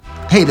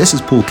Hey, this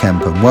is Paul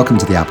Kemp, and welcome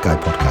to the App Guy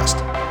Podcast.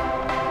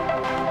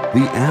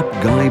 The App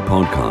Guy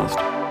Podcast.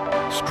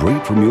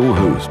 Straight from your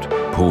host,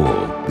 Paul,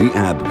 the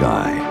App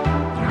Guy.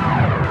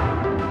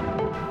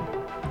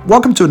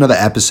 Welcome to another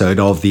episode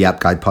of the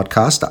App Guy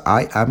Podcast.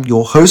 I am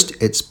your host.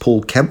 It's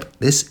Paul Kemp.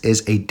 This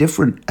is a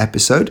different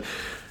episode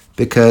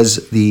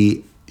because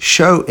the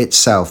show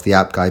itself, the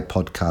App Guy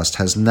Podcast,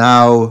 has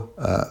now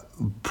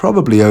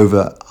probably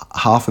over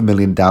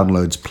 500,000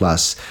 downloads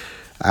plus.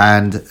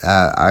 And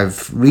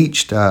I've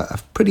reached a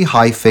pretty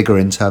high figure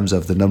in terms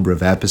of the number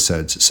of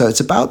episodes. So it's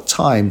about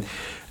time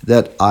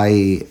that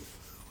I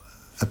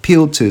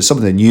appealed to some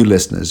of the new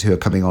listeners who are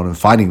coming on and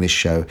finding this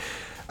show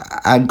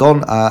and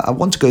I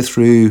want to go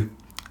through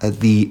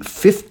the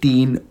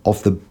 15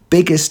 of the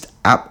biggest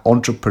app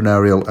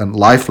entrepreneurial and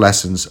life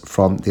lessons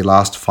from the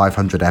last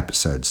 500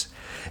 episodes.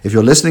 If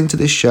you're listening to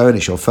this show and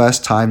it's your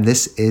first time,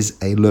 this is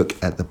a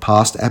look at the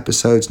past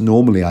episodes.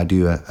 Normally I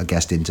do a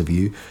guest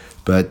interview,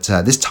 but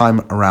this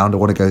time around I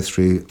want to go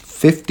through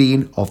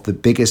 15 of the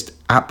biggest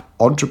app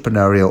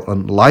entrepreneurial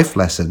and life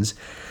lessons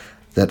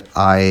that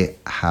I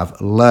have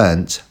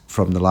learned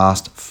from the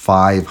last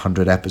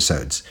 500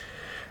 episodes.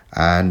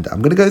 And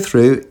I'm going to go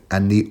through,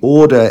 and the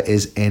order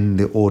is in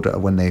the order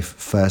when they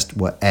first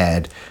were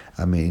aired.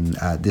 I mean,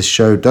 this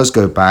show does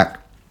go back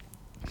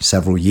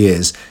several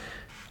years.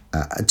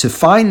 To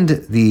find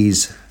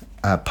these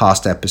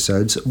past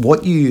episodes,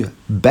 what you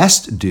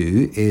best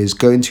do is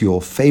go into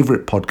your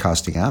favorite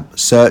podcasting app,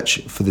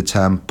 search for the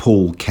term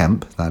Paul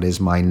Kemp, that is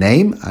my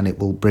name, and it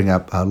will bring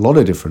up a lot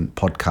of different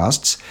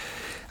podcasts.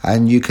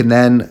 And you can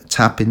then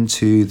tap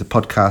into the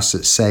podcasts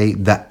that say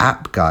the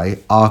App Guy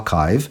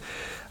Archive,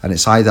 and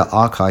it's either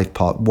Archive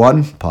Part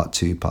 1, Part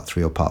 2, Part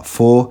 3, or Part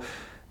 4,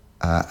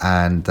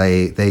 and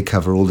they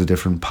cover all the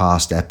different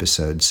past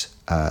episodes.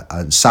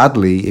 And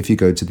sadly, if you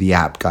go to the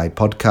App Guy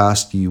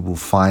Podcast, you will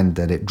find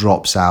that it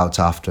drops out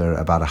after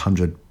about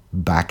 100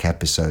 back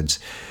episodes.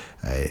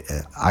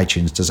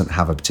 iTunes doesn't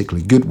have a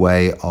particularly good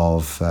way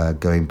of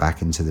going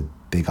back into the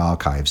big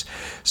archives.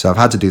 So I've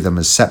had to do them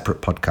as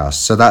separate podcasts.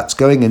 So that's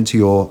going into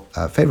your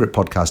favorite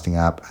podcasting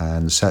app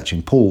and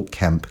searching Paul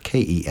Kemp,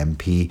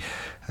 K-E-M-P,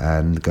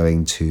 and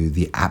going to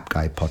the App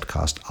Guy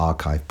Podcast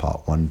Archive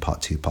Part 1,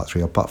 Part 2, Part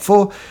 3, or Part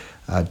 4.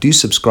 Do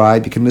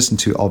subscribe. You can listen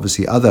to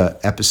obviously other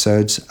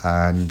episodes,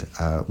 and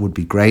would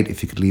be great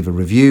if you could leave a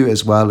review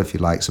as well if you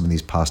like some of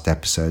these past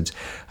episodes,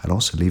 and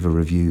also leave a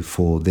review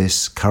for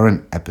this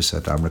current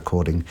episode that I'm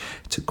recording.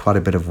 It took quite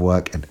a bit of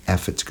work and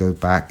effort to go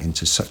back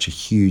into such a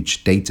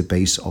huge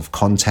database of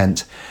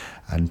content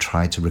and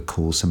try to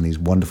recall some of these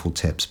wonderful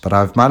tips. But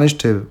I've managed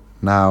to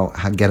now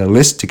get a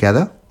list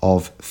together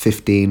of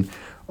 15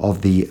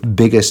 of the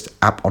biggest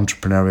app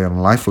entrepreneurial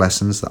and life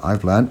lessons that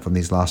I've learned from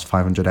these last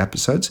 500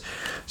 episodes.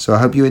 So I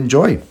hope you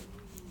enjoy.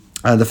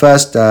 The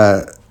first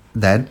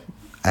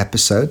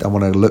episode I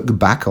want to look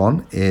back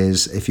on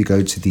is if you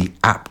go to the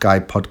App Guy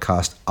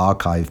Podcast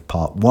Archive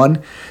Part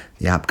 1,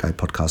 the App Guy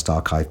Podcast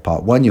Archive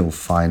Part 1, you'll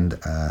find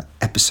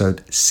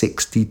episode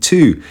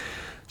 62.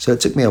 So it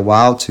took me a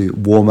while to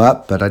warm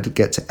up, but I did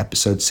get to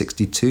episode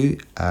 62,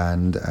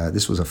 and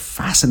this was a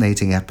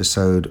fascinating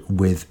episode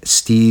with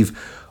Steve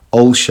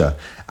Olsher,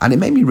 and it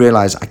made me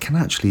realize I can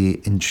actually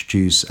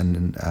introduce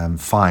and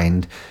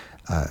find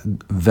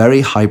very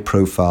high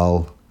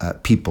profile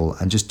people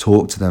and just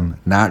talk to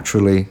them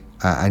naturally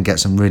and get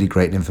some really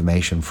great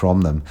information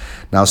from them.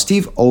 Now,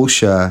 Steve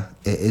Olsher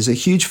is a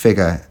huge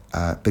figure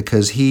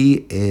because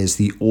he is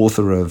the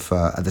author of,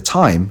 at the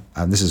time,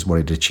 and this is what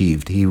he'd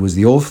achieved, he was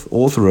the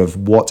author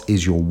of What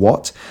Is Your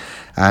What?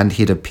 And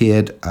he'd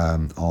appeared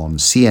on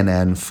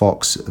CNN,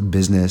 Fox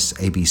Business,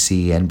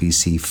 ABC,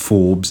 NBC,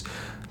 Forbes,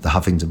 The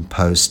Huffington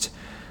Post,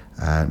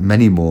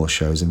 many more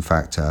shows. In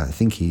fact, I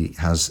think he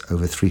has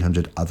over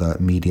 300 other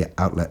media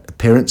outlet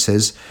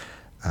appearances.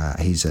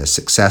 He's a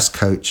success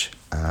coach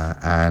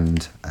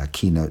and a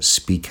keynote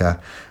speaker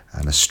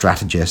and a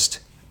strategist.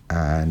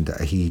 And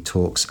he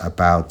talks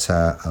about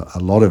a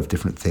lot of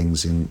different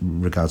things in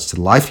regards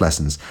to life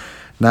lessons.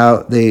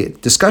 Now, the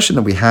discussion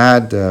that we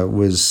had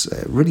was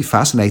really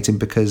fascinating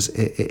because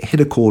it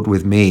hit a chord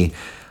with me.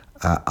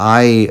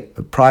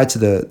 Prior to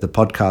the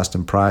podcast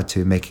and prior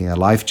to making a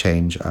life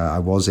change, I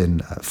was in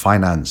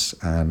finance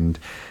and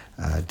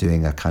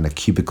doing a kind of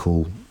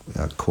cubicle,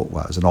 it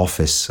was an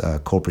office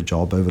corporate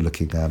job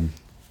overlooking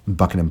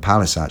Buckingham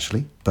Palace,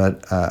 actually.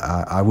 But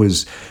I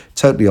was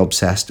totally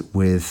obsessed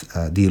with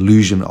the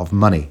illusion of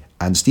money.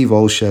 And Steve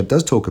Olsher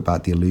does talk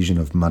about the illusion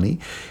of money.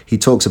 He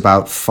talks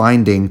about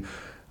finding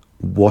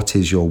what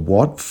is your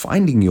what,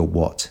 finding your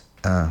what.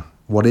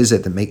 What is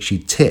it that makes you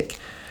tick?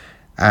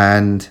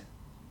 And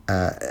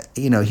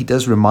he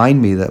does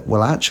remind me that,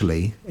 well,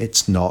 actually,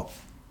 it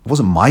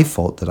wasn't my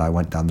fault that I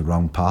went down the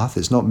wrong path.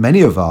 It's not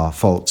many of our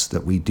faults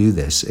that we do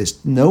this.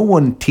 It's no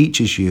one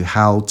teaches you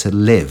how to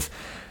live,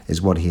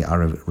 is what I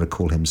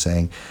recall him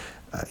saying.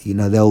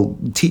 They'll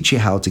teach you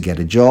how to get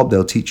a job.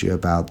 They'll teach you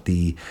about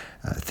the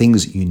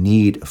things you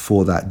need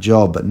for that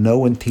job, but no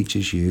one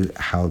teaches you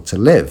how to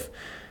live.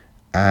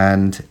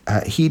 And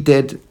he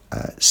did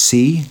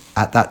see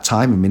at that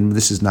time. I mean,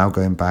 this is now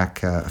going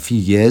back a few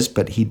years,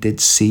 but he did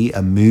see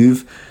a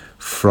move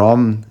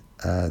from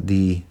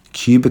the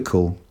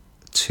cubicle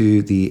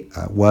to the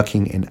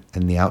working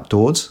in the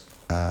outdoors,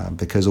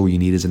 because all you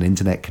need is an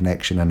internet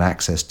connection and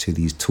access to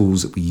these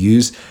tools that we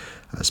use,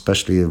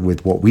 especially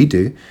with what we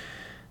do.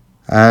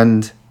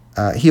 And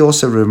he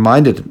also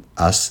reminded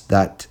us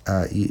that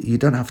you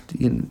don't have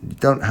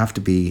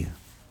to be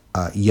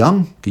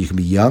young. You can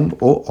be young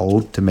or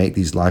old to make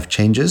these life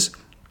changes,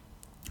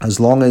 as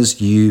long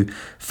as you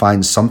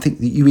find something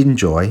that you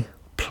enjoy,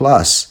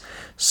 plus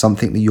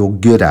something that you're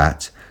good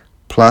at,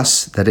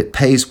 plus that it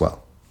pays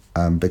well.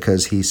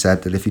 Because he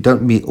said that if you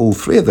don't meet all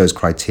three of those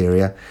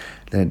criteria,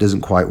 then it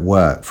doesn't quite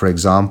work. For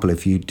example,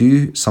 if you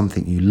do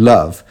something you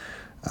love,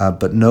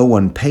 but no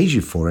one pays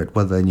you for it,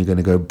 well, then you're going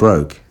to go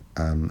broke.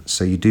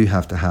 So you do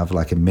have to have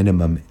like a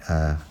minimum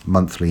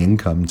monthly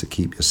income to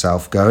keep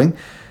yourself going.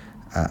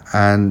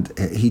 And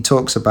he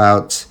talks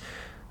about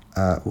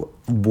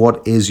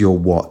what is your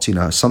what,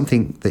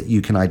 something that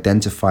you can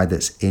identify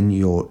that's in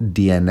your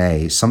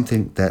DNA,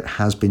 something that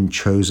has been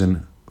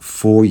chosen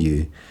for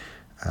you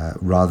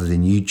rather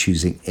than you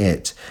choosing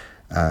it.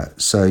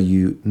 So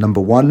you,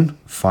 number one,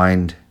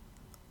 find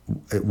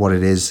what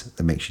it is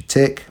that makes you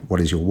tick. What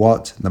is your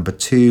what? Number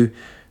two,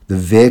 the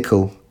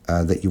vehicle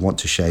that you want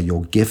to share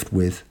your gift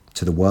with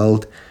to the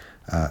world.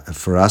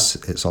 For us,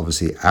 it's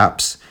obviously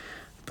apps,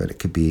 but it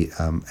could be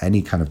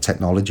any kind of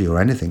technology or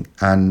anything.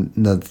 And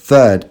the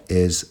third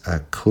is a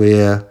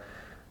clear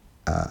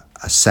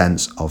a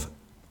sense of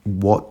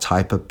what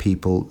type of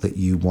people that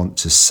you want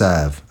to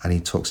serve. And he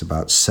talks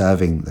about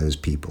serving those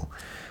people.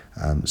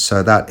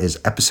 So that is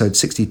episode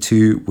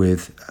 62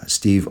 with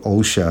Steve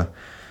Olsher,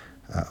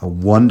 a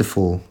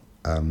wonderful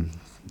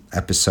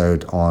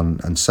episode on,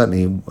 and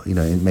certainly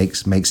it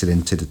makes it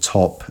into the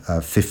top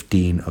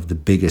 15 of the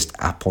biggest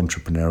app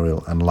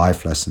entrepreneurial and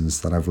life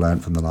lessons that I've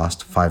learned from the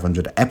last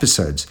 500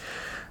 episodes.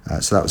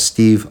 So that was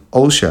Steve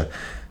Olsher.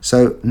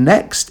 So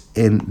next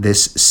in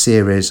this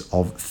series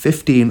of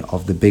 15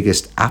 of the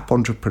biggest app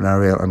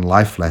entrepreneurial and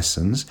life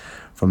lessons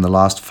from the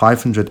last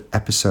 500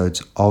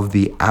 episodes of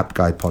the App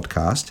Guy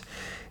podcast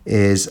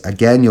is,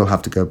 again, you'll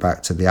have to go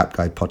back to the App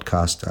Guy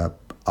podcast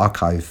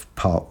archive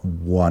part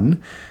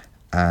 1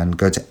 and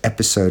go to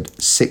episode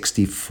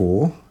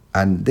 64.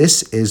 And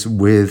this is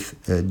with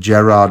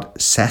Gerard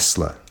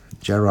Sessler.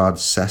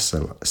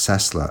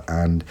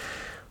 And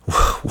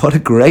what a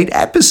great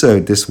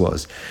episode this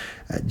was.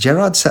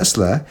 Gerard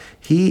Sessler,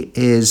 he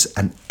is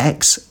an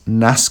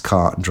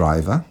ex-NASCAR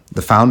driver,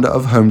 the founder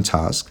of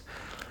HomeTask.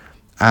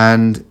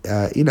 And,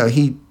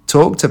 he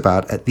talked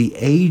about at the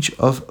age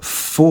of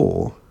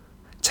 4,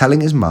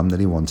 telling his mum that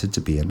he wanted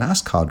to be a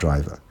NASCAR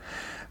driver.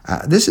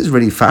 This is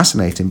really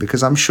fascinating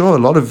because I'm sure a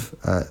lot of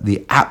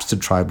the Apps to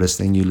Tribe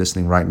you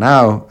listening right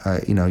now,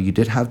 you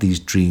did have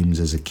these dreams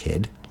as a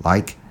kid,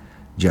 like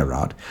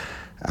Gerard.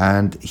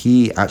 And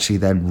he actually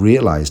then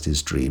realized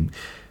his dream,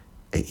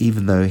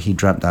 even though he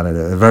dreamt that at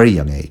a very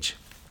young age.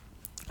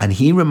 And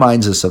he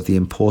reminds us of the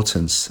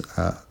importance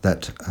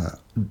that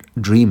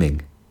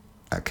dreaming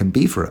can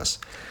be for us.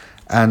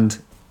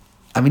 And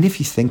I mean, if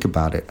you think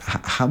about it,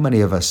 how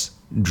many of us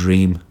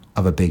dream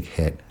of a big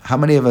hit? How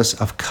many of us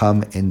have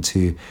come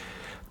into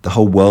the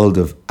whole world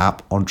of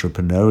app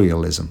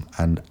entrepreneurialism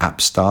and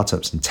app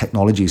startups and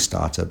technology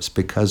startups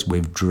because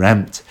we've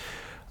dreamt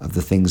of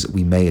the things that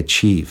we may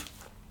achieve?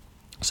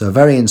 So a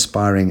very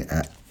inspiring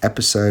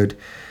episode.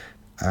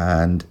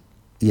 And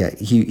yeah,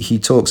 he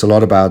talks a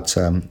lot about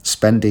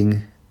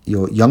spending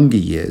your younger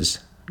years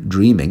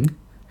dreaming,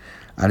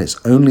 and it's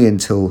only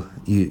until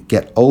you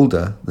get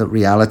older that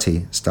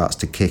reality starts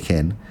to kick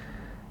in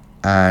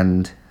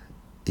and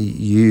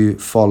you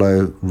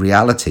follow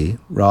reality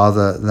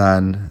rather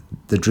than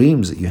the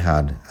dreams that you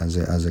had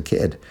as a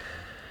kid.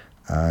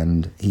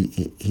 And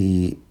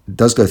he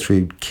does go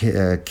through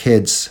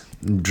kids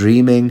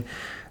dreaming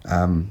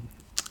and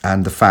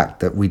the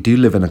fact that we do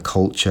live in a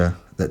culture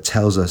that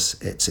tells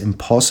us it's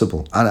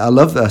impossible. And I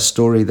love the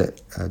story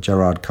that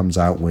Gerard comes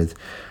out with.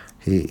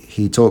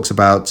 He talks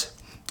about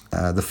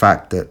the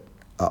fact that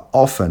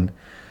often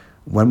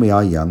when we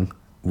are young,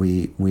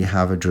 we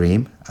have a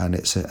dream, and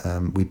it's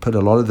we put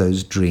a lot of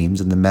those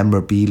dreams and the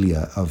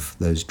memorabilia of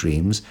those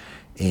dreams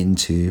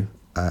into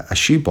a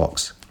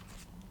shoebox,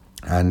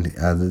 and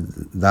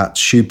that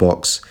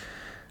shoebox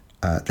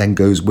then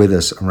goes with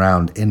us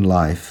around in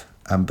life,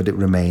 but it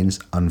remains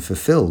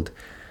unfulfilled.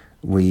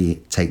 We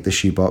take the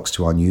shoebox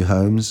to our new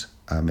homes.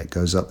 It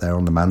goes up there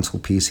on the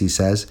mantelpiece, he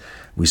says.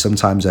 We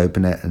sometimes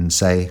open it and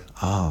say,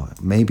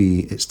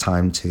 maybe it's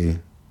time to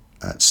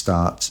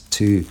start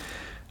to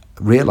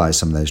realize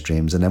some of those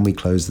dreams. And then we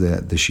close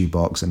the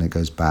shoebox and it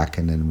goes back,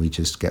 and then we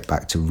just get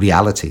back to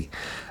reality.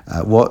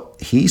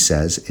 What he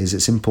says is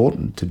it's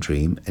important to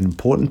dream,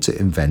 important to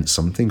invent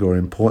something, or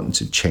important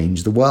to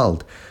change the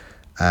world.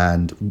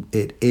 And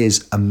it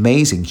is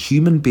amazing.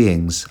 Human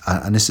beings,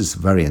 and this is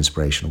very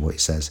inspirational what he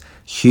says,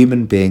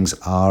 human beings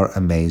are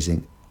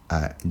amazing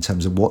in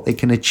terms of what they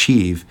can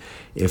achieve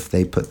if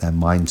they put their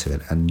mind to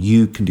it. And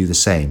you can do the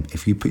same.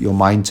 If you put your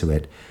mind to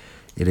it,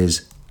 it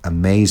is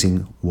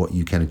amazing what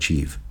you can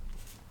achieve.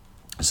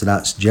 So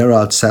that's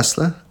Gerard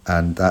Sessler,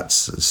 and that's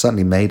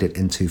certainly made it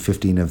into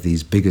 15 of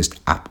these biggest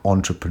app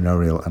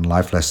entrepreneurial and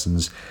life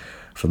lessons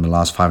from the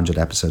last 500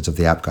 episodes of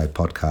the App Guy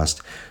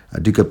podcast.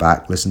 Do go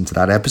back, listen to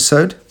that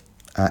episode.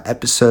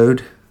 The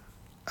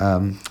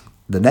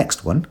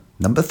next one,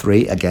 number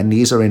 3, again,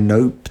 these are in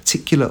no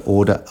particular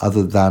order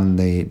other than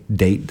the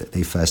date that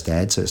they first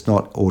aired. So it's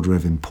not order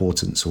of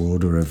importance or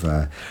order of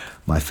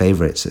my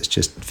favorites. It's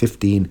just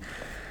 15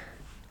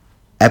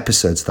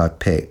 episodes that I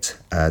picked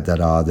that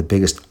are the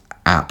biggest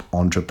app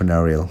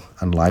entrepreneurial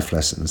and life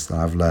lessons that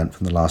I've learned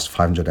from the last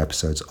 500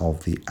 episodes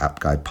of the App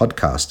Guy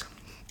podcast.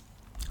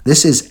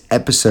 This is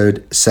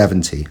episode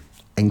 70,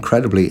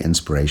 incredibly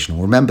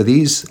inspirational. Remember,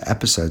 these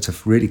episodes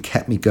have really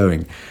kept me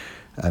going,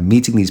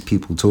 meeting these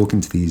people,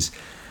 talking to these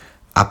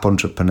app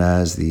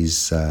entrepreneurs,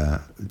 these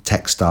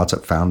tech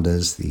startup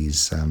founders,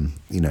 these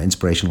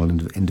inspirational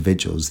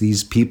individuals.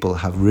 These people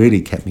have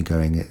really kept me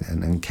going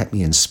and kept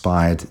me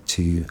inspired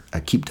to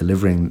keep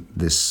delivering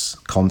this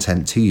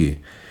content to you.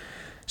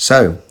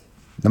 So,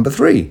 number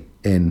 3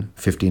 in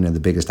 15 of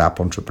the biggest app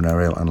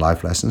entrepreneurial and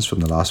life lessons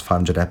from the last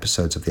 500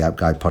 episodes of the App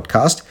Guy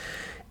podcast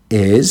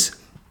is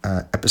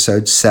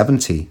episode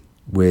 70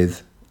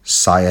 with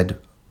Syed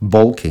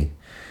Balkhi.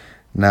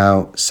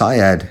 Now,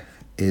 Syed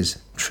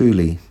is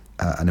truly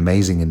an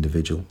amazing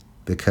individual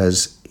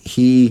because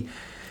he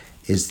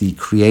is the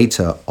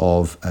creator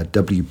of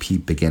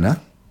WP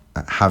Beginner,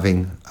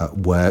 having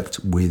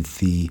worked with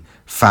the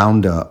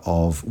founder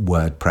of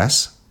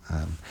WordPress.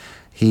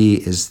 He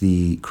is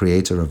the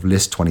creator of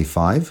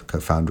List25,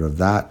 co-founder of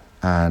that,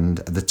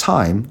 and at the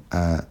time,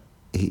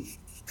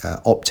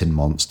 Opt-in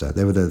Monster.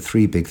 They were the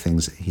 3 big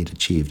things that he'd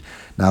achieved.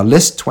 Now,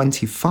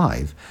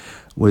 List25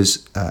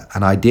 was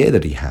an idea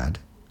that he had,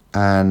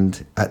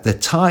 and at the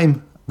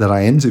time that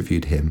I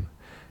interviewed him,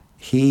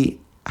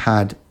 he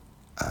had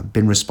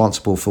been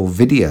responsible for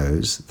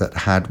videos that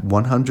had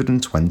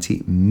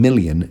 120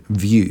 million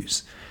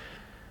views.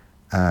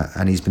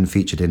 And he's been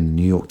featured in the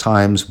New York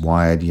Times,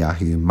 Wired,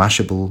 Yahoo,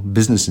 Mashable,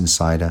 Business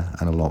Insider,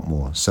 and a lot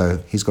more.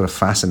 So he's got a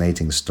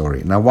fascinating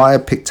story. Now, why I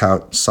picked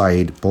out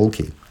Syed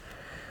Balkhi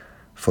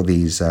for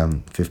these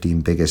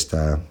 15 biggest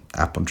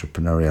app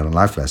entrepreneurial and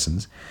life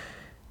lessons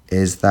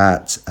is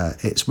that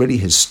it's really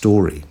his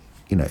story.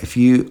 You know, if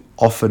you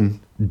often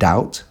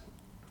doubt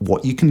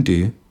what you can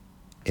do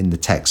in the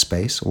tech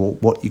space or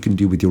what you can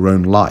do with your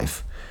own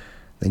life,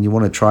 then you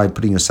want to try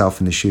putting yourself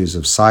in the shoes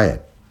of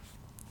Syed.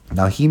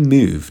 Now, he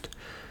moved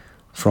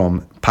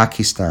from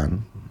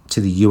Pakistan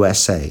to the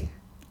USA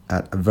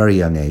at a very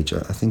young age. I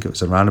think it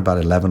was around about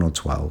 11 or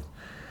 12.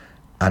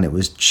 And it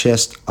was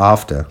just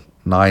after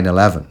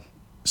 9/11.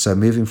 So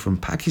moving from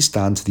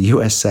Pakistan to the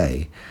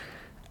USA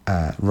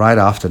right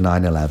after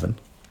 9/11,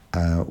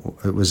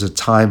 it was a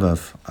time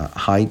of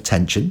high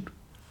tension,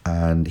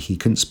 and he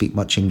couldn't speak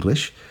much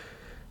English,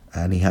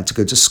 and he had to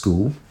go to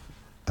school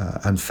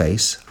and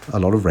face a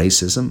lot of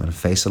racism and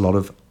face a lot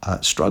of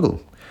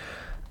struggle.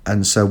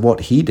 And so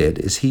what he did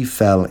is he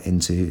fell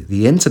into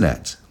the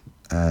internet,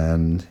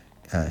 and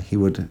he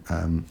would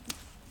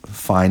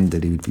find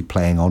that he would be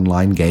playing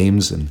online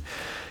games, and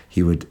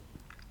he would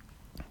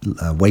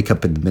wake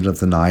up in the middle of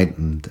the night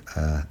and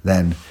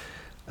then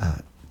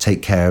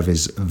take care of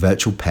his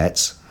virtual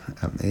pets.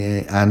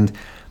 And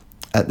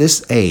at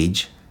this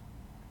age,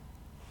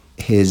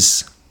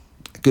 his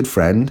good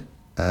friend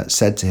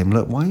said to him,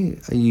 look, why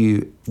are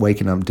you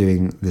waking up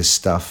doing this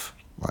stuff,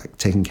 like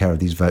taking care of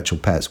these virtual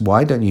pets?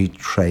 Why don't you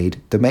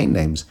trade domain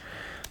names?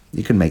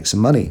 You can make some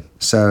money.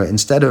 So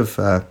instead of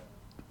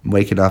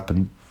waking up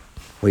and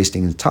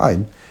wasting his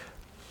time,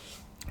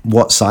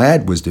 what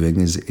Syed was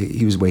doing is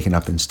he was waking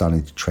up and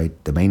starting to trade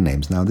domain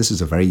names. Now, this is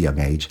a very young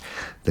age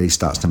that he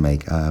starts to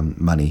make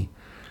money.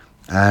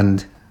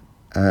 And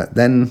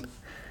then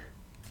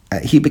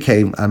he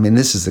became, I mean,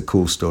 this is the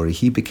cool story.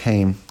 He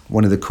became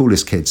one of the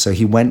coolest kids. So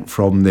he went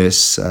from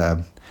this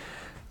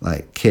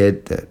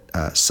kid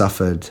that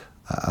suffered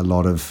a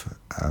lot of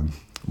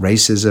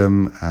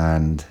racism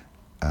and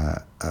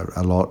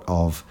a lot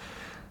of,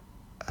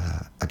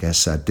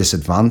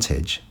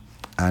 disadvantage.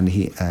 And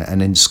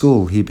and in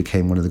school, he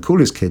became one of the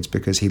coolest kids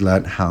because he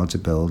learned how to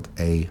build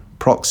a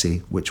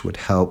proxy which would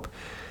help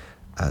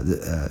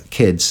the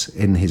kids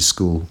in his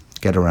school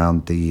get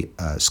around the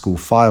school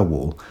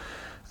firewall.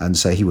 And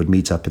so he would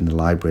meet up in the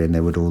library, and they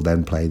would all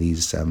then play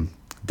these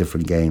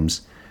different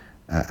games,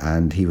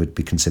 and he would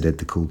be considered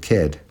the cool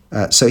kid.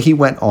 So he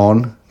went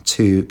on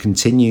to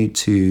continue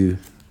to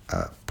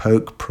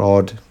poke,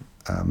 prod,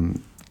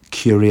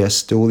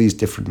 curious, do all these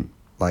different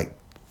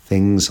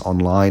things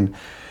online,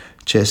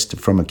 just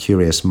from a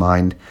curious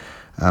mind.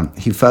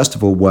 He first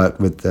of all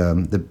worked with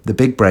the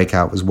big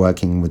breakout was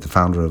working with the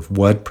founder of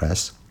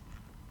WordPress,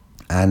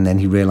 and then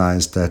he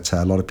realized that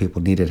a lot of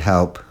people needed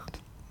help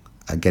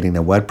getting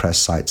their WordPress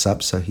sites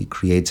up, so he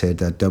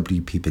created a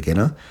WP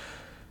Beginner,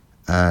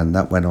 and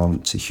that went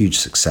on to huge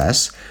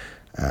success.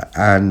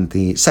 And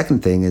the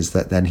second thing is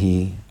that then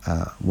he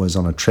was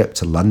on a trip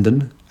to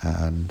London,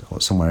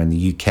 or somewhere in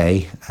the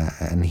UK,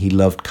 and he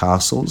loved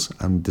castles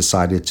and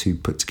decided to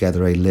put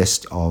together a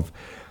list of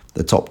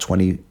the top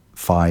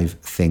 25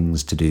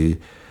 things to do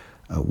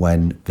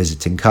when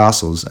visiting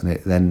castles, and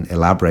it then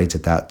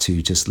elaborated that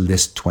to just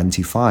list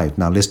 25.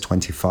 Now, list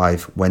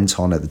 25 went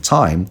on at the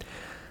time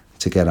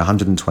to get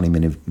 120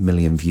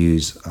 million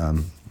views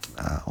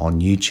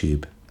on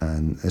YouTube,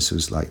 and this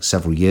was like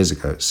several years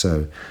ago.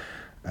 So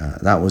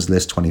that was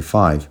list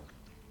 25.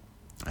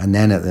 And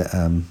then at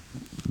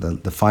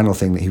the final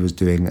thing that he was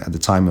doing at the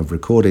time of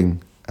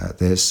recording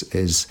this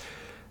is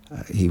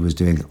he was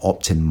doing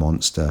Opt-in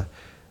Monster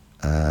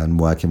and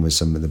working with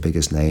some of the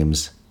biggest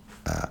names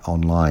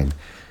online.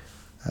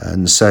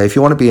 And so if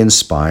you want to be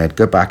inspired,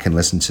 go back and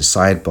listen to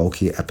Syed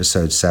Balkhi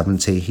episode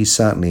 70. He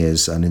certainly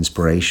is an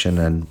inspiration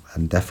and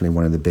definitely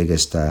one of the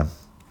biggest app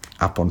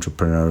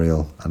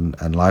entrepreneurial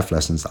and life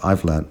lessons that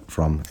I've learned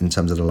from in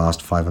terms of the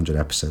last 500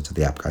 episodes of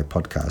the App Guy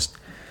podcast.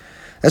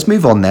 Let's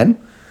move on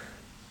then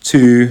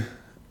to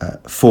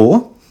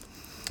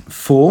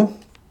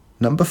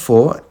number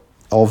four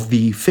of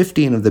the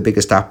 15 of the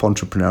biggest app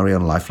entrepreneurial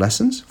and life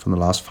lessons from the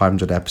last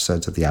 500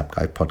 episodes of the App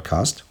Guy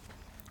podcast.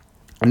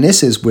 And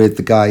this is with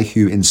the guy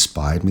who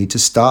inspired me to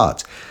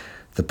start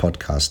the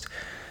podcast.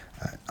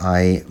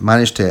 I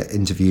managed to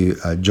interview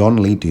John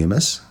Lee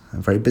Dumas,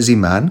 a very busy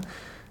man.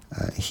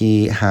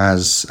 He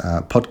has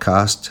a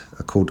podcast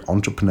called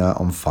Entrepreneur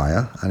on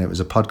Fire, and it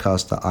was a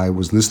podcast that I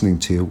was listening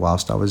to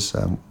whilst I was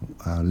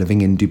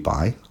living in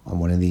Dubai on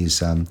one of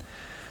these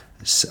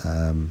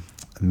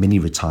mini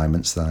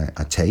retirements that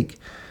I take.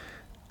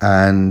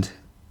 And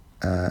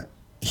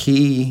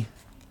he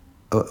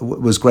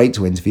was great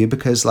to interview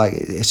because like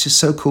it's just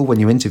so cool when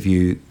you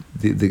interview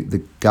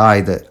the guy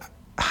that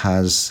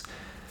has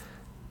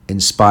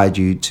inspired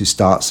you to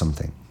start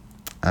something.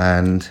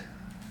 And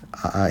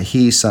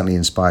he certainly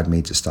inspired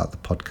me to start the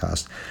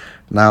podcast.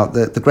 Now,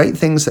 the great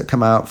things that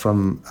come out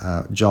from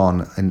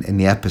John in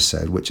the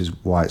episode, which is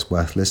why it's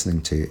worth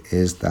listening to,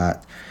 is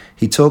that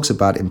he talks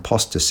about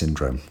imposter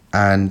syndrome.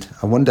 And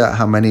I wonder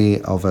how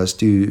many of us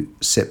do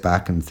sit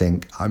back and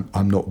think,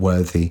 I'm not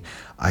worthy,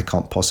 I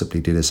can't possibly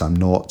do this, I'm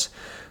not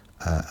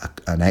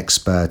an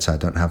expert, I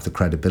don't have the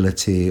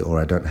credibility, or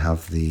I don't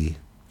have the...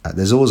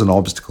 there's always an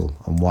obstacle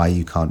on why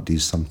you can't do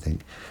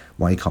something,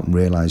 why you can't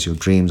realize your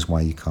dreams, why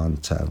you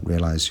can't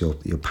realize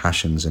your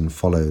passions and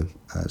follow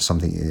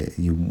something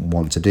you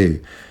want to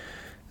do.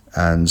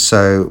 And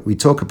so we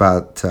talk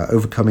about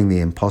overcoming the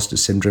imposter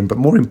syndrome, but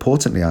more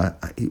importantly,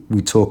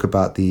 we talk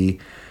about the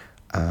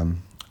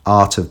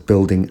art of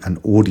building an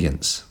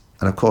audience.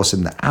 And of course,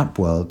 in the app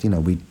world,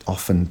 we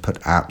often put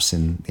apps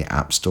in the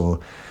App Store.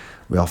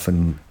 We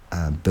often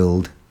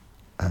build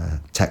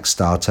tech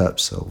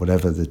startups or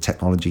whatever the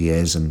technology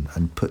is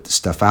and put the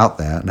stuff out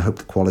there and hope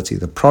the quality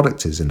of the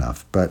product is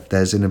enough. But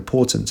there's an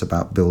importance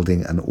about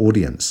building an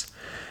audience.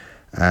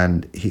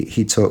 And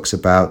he talks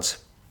about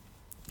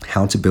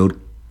how to build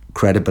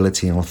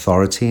credibility and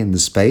authority in the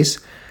space.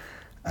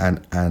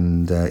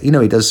 And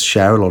he does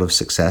share a lot of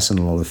success and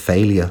a lot of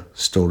failure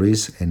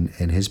stories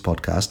in his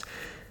podcast.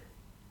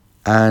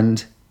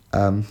 And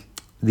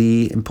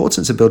the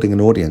importance of building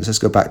an audience, let's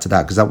go back to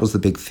that because that was the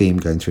big theme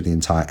going through the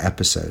entire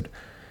episode.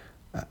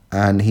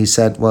 And he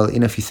said, well,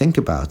 if you think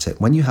about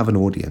it, when you have an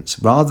audience,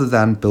 rather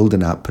than build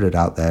an app, put it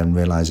out there and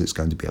realize it's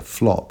going to be a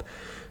flop,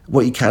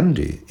 what you can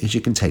do is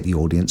you can take the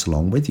audience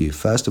along with you.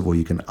 First of all,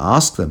 you can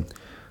ask them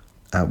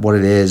what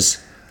it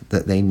is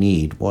that they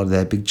need, what are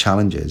their big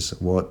challenges,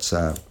 what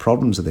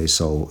problems are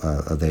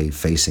they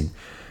facing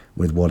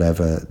with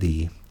whatever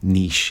the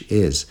niche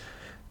is.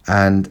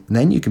 And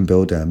then you can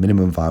build a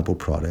minimum viable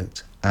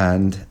product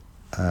and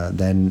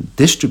then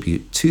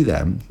distribute to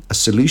them a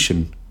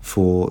solution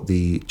for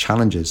the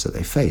challenges that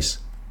they face.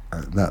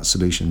 That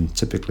solution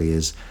typically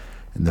is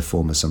in the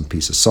form of some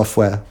piece of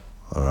software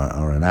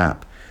or an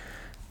app.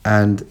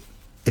 And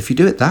if you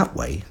do it that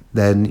way,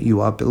 then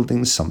you are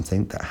building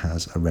something that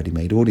has a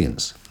ready-made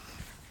audience.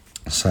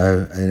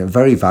 So a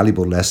very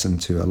valuable lesson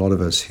to a lot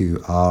of us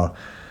who are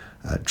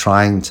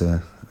trying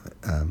to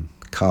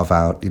carve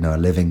out, a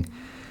living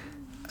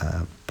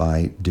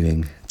by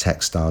doing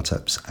tech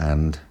startups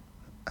and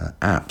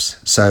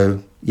apps.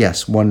 So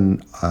yes,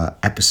 one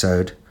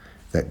episode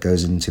that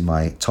goes into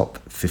my top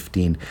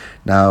 15.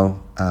 Now,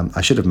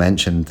 I should have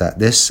mentioned that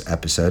this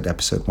episode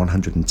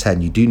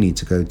 110, you do need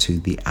to go to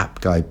the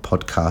App Guy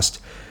podcast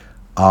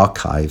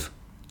Archive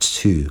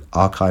 2.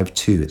 Archive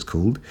 2 it's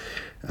called.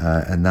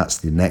 And that's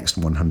the next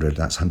 100,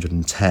 that's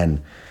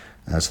 110.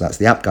 So that's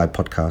the App Guy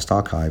podcast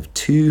Archive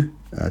 2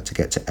 to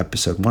get to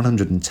episode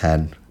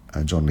 110,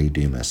 John Lee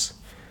Dumas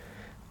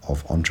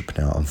of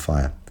Entrepreneur on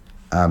Fire.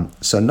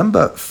 So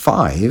number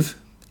 5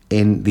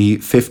 in the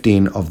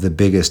 15 of the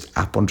biggest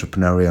app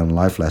entrepreneurial and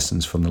life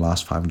lessons from the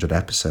last 500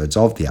 episodes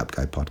of the App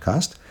Guy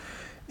podcast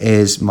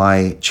is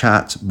my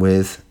chat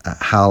with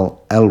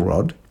Hal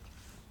Elrod.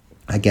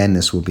 Again,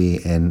 this will be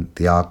in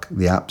the App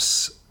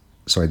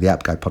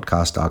Guy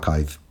podcast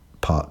Archive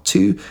Part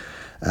 2.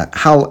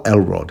 Hal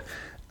Elrod.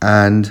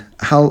 And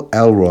Hal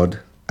Elrod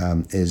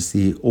is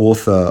the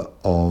author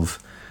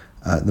of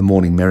The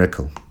Morning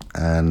Miracle.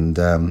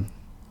 And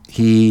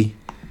he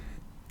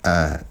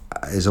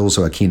is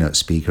also a keynote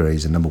speaker.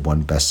 He's a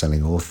 #1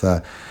 best-selling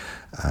author.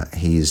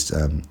 He's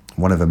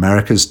one of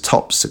America's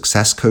top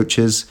success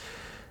coaches.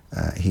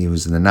 He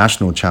was the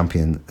national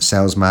champion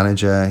sales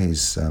manager.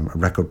 He's a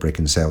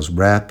record-breaking sales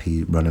rep.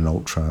 He ran an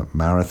ultra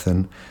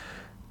marathon.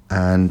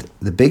 And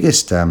the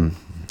biggest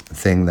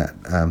thing that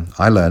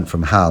I learned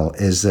from Hal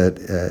is that,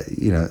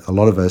 a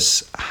lot of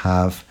us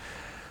have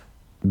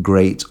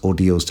great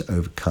ordeals to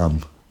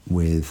overcome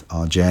with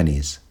our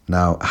journeys.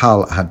 Now,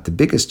 Hal had the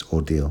biggest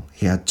ordeal.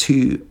 He had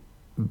 2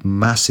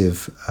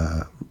 massive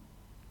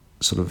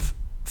sort of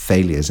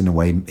failures, in a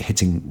way,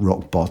 hitting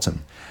rock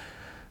bottom.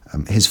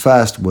 His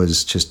first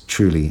was just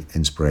truly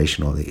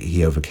inspirational.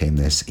 He overcame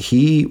this.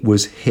 He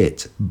was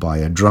hit by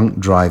a drunk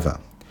driver,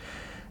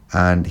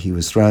 and he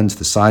was thrown to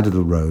the side of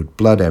the road,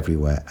 blood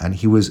everywhere, and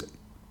he was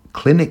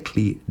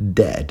clinically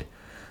dead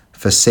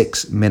for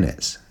 6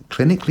 minutes.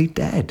 Clinically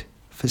dead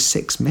for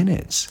 6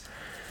 minutes.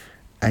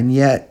 And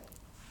yet,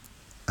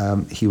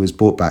 he was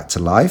brought back to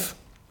life,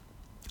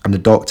 and the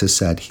doctor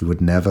said he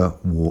would never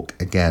walk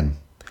again.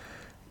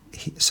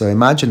 So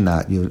imagine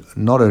that you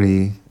not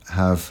only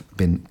have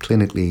been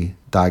clinically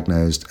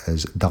diagnosed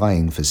as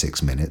dying for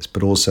 6 minutes,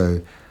 but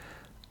also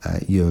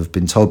you have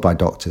been told by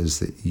doctors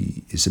that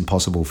it's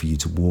impossible for you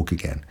to walk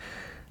again.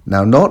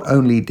 Now, not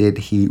only did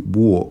he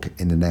walk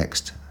in the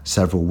next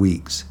several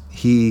weeks,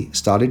 he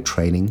started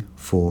training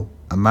for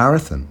a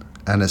marathon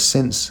and has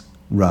since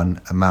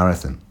run a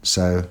marathon.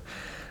 So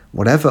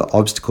whatever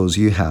obstacles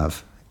you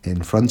have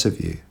in front of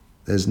you,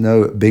 there's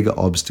no bigger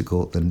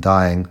obstacle than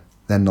dying,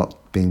 then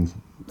not being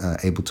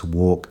able to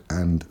walk,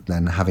 and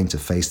then having to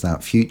face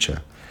that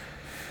future.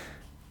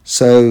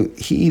 So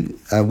he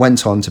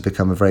went on to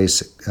become a very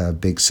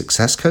big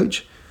success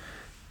coach.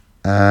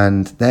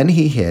 And then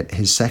he hit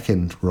his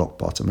second rock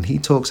bottom. And he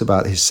talks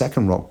about his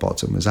second rock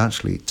bottom was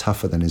actually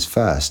tougher than his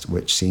first,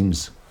 which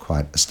seems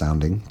quite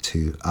astounding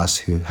to us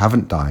who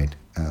haven't died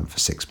for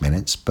 6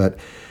 minutes. But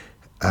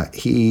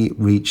he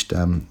reached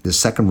the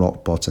second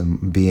rock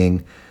bottom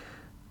being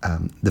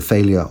the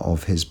failure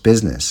of his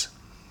business.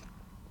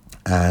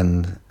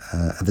 And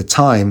at the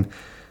time,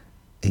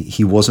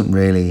 he wasn't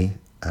really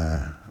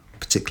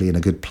particularly in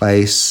a good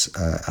place.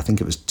 I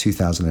think it was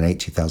 2008,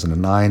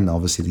 2009.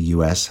 Obviously, the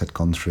US had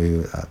gone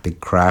through a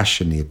big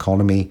crash in the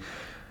economy,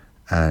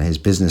 and his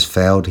business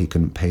failed. He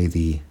couldn't pay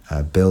the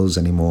bills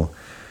anymore.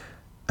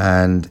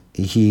 And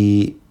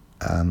he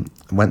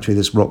went through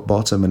this rock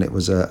bottom, and it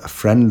was a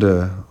friend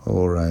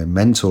or a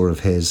mentor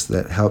of his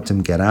that helped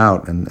him get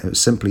out, and it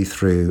was simply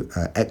through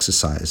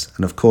exercise.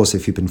 And of course,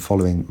 if you've been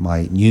following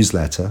my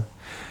newsletter,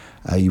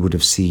 you would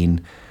have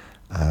seen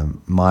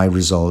my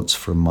results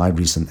from my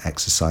recent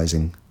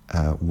exercising.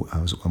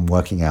 I'm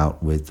working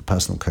out with the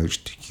personal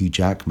coach Hugh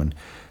Jackman.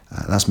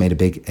 That's made a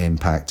big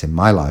impact in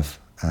my life.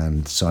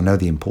 And so I know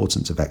the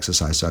importance of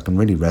exercise, so I can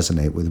really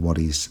resonate with what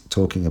he's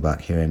talking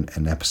about here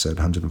in episode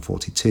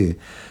 142.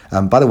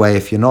 By the way,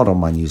 if you're not on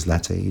my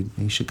newsletter,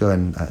 you should go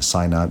and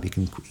sign up. You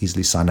can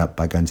easily sign up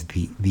by going to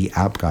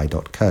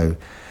theappguy.co,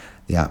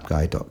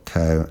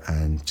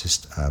 and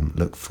just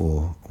look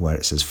for where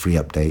it says free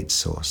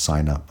updates or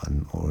sign up,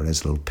 or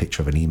there's a little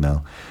picture of an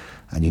email,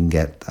 and you can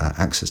get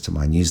access to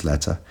my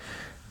newsletter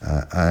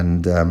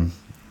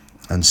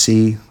and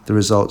see the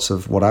results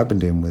of what I've been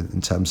doing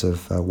in terms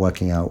of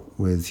working out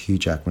with Hugh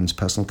Jackman's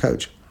personal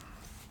coach.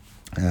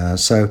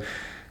 So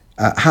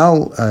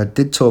Hal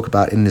did talk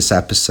about in this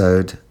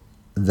episode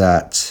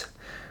that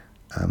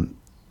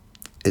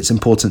it's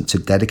important to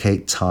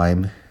dedicate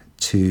time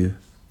to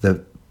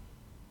the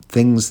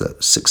things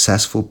that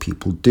successful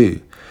people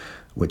do,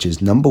 which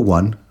is number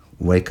 1,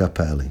 wake up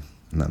early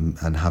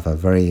and have a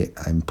very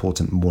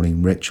important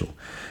morning ritual.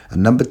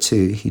 And number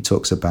 2, he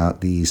talks about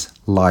these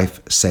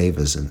life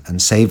savers,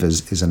 and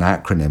SAVERS is an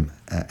acronym,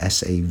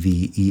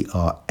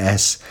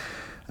 SAVERS.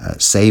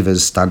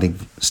 SAVERS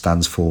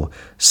stands for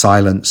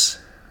silence,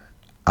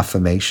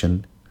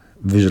 affirmation,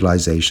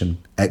 visualization,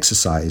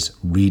 exercise,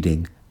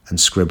 reading, and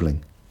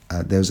scribbling.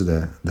 Those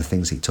are the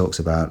things he talks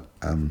about.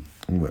 And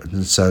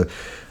so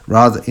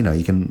rather,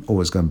 you can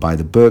always go and buy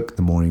the book,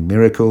 The Morning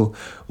Miracle,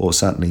 or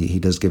certainly he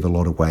does give a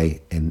lot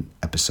away in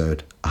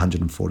episode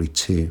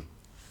 142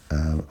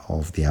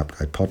 of the App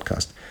Guide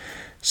podcast.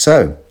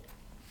 So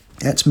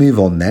let's move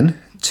on then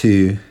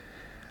to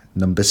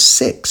number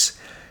 6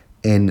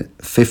 in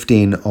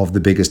 15 of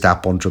the biggest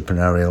app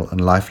entrepreneurial and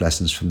life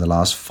lessons from the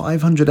last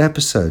 500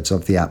 episodes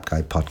of the App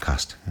Guide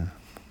podcast.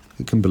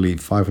 You can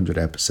believe 500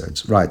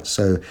 episodes. Right,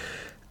 so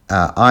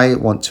I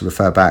want to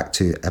refer back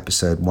to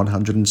episode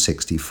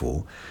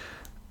 164.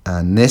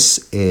 And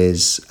this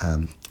is,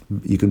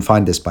 you can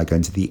find this by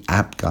going to the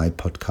App Guide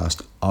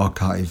podcast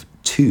Archive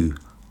 2.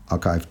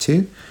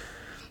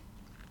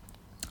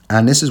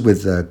 And this is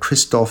with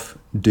Christophe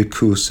de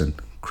Coursem.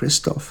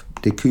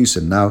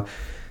 Now,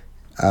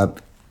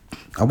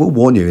 I will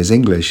warn you, his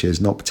English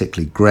is not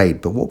particularly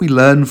great, but what we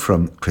learn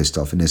from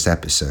Christophe in this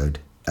episode,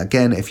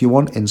 again, if you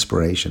want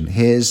inspiration,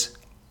 here's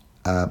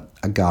a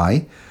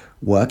guy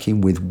working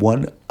with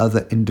one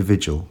other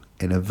individual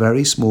in a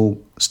very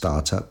small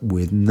startup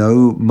with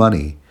no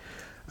money.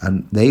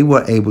 And they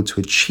were able to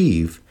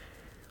achieve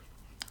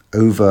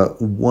over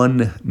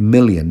 1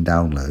 million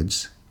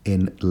downloads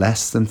in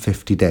less than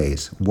 50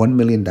 days. 1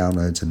 million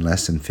downloads in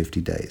less than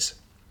 50 days.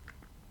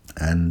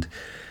 And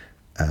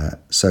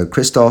so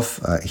Christoph,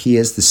 he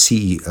is the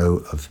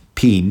CEO of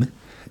Peem,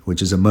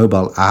 which is a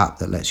mobile app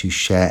that lets you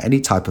share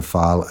any type of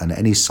file and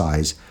any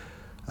size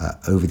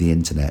over the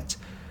internet.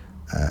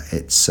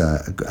 It's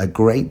a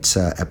great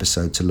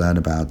episode to learn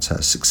about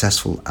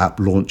successful app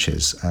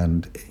launches,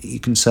 and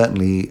you can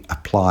certainly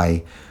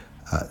apply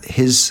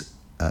his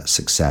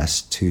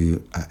success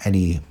to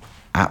any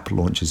app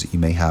launches that you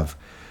may have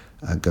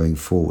going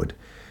forward.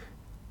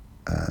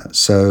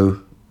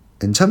 So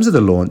in terms of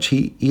the launch,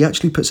 he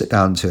actually puts it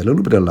down to a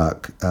little bit of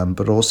luck,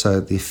 but also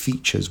the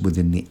features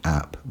within the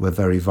app were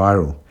very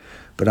viral.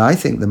 But I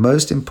think the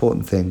most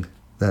important thing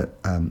that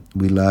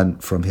we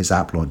learned from his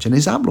app launch, and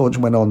his app launch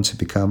went on to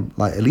become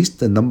like at least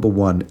the number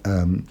one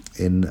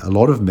in a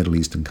lot of Middle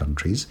Eastern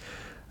countries.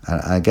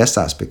 I guess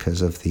that's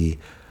because of the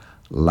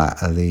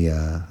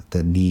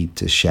need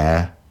to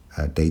share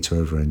data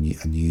over a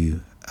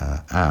new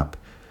app.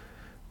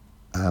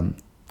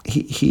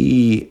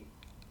 He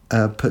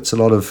puts a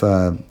lot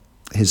of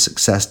his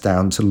success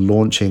down to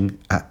launching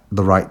at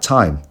the right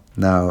time.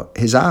 Now,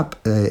 his app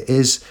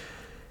is,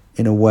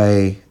 in a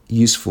way,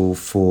 useful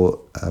for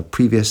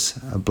previous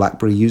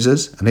BlackBerry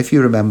users. And if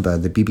you remember,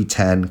 the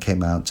BB10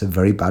 came out to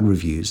very bad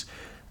reviews,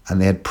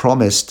 and they had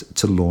promised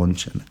to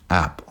launch an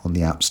app on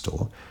the App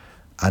Store,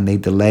 and they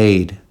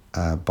delayed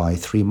by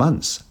 3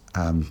 months.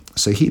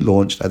 So he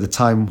launched at the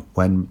time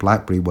when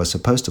BlackBerry was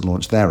supposed to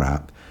launch their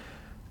app.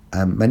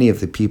 And many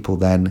of the people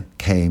then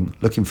came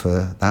looking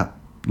for that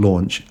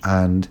launch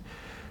and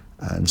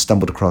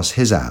stumbled across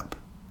his app.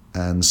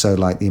 And so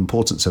like the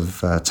importance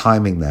of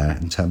timing there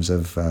in terms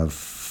of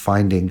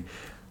finding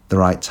the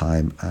right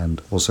time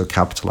and also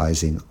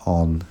capitalizing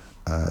on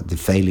the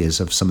failures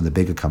of some of the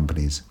bigger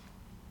companies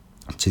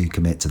to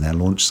commit to their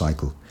launch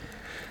cycle.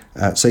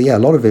 So yeah, a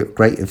lot of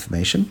great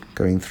information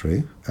going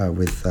through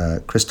with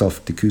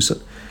Christoph de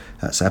Cusset.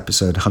 That's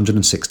episode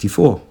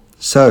 164.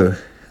 So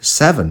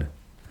 7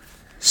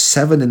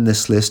 in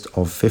this list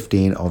of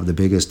 15 of the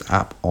biggest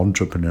app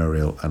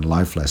entrepreneurial and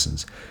life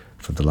lessons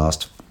for the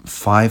last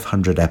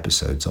 500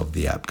 episodes of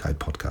the App Guy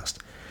podcast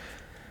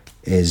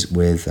is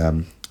with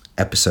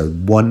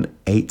episode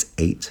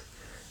 188,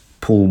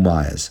 Paul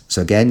Myers.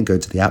 So again, go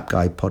to the App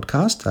Guy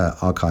podcast,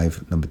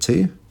 archive number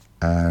 2,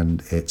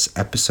 and it's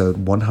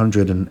episode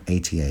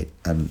 188.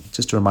 And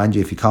just to remind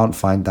you, if you can't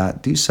find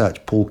that, do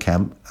search Paul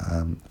Kemp.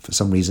 For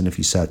some reason, if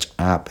you search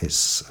app,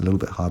 it's a little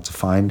bit hard to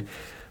find.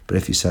 But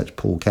if you search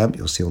Paul Kemp,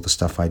 you'll see all the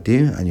stuff I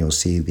do, and you'll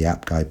see the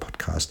App Guy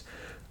podcast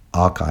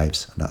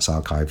archives, and that's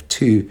archive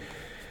 2,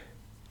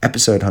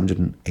 episode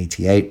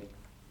 188.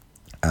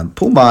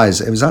 Paul Myers,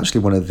 it was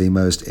actually one of the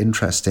most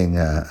interesting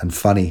and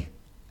funny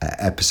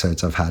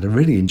episodes I've had. I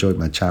really enjoyed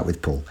my chat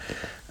with Paul.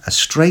 A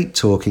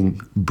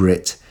straight-talking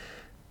Brit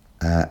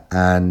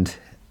and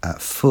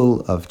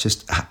full of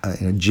just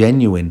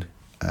genuine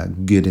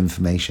good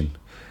information.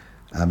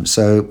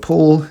 So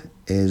Paul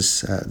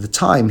is, at the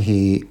time,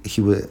 he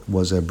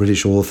was a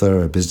British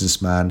author, a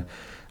businessman.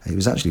 He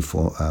was actually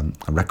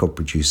a record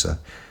producer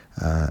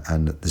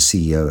and the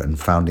CEO and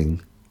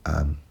founding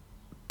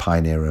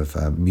pioneer of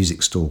a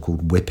music store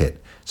called Whip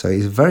It. So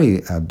he's a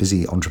very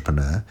busy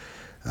entrepreneur.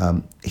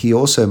 He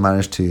also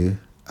managed to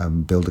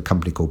build a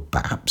company called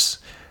Baps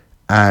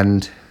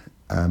and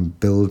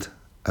build,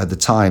 at the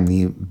time,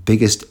 the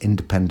biggest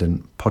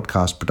independent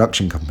podcast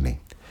production company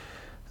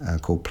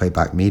called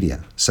Playback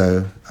Media.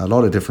 So a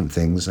lot of different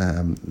things.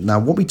 Now,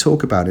 what we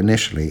talk about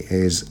initially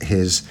is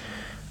his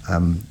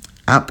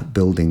app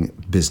building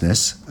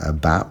business,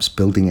 Baps,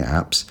 building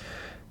apps,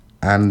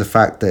 and the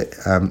fact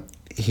that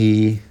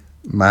he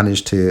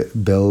managed to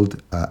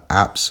build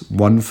apps,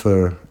 one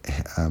for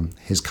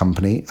his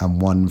company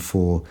and one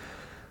for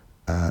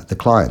the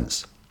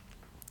clients.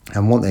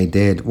 And what he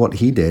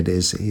did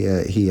is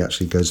he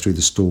actually goes through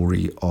the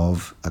story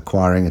of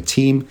acquiring a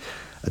team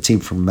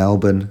from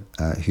Melbourne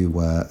who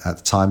were at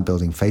the time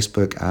building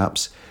Facebook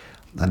apps,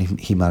 and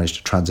he managed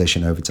to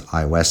transition over to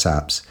iOS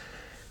apps.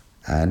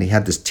 And he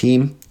had this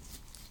team,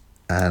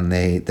 and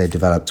they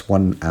developed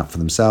one app for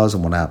themselves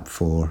and one app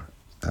for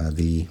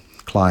the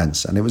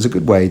clients. And it was a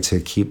good way to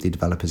keep the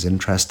developers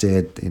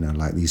interested,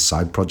 like these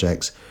side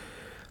projects.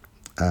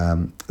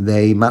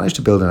 They managed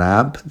to build an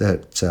app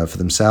that for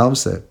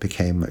themselves that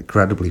became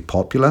incredibly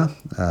popular.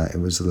 It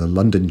was the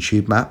London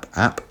Tube Map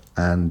app,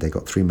 and they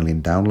got 3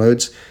 million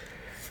downloads.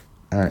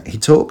 He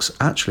talks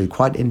actually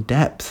quite in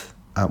depth.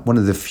 One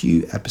of the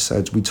few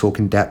episodes we talk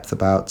in depth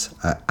about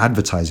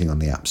advertising on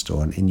the App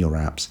Store and in your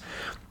apps.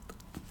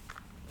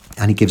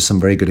 And he gives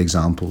some very good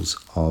examples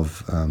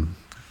of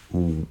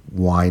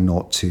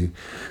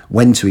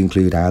when to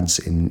include ads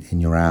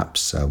in your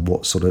apps,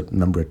 what sort of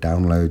number of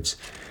downloads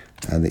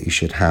that you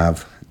should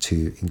have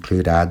to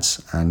include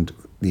ads, and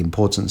the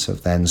importance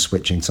of then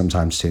switching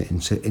sometimes to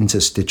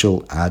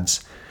interstitial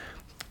ads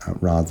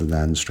rather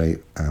than straight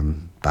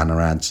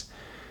banner ads.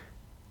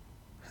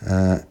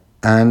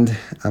 And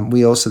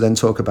we also then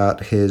talk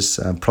about his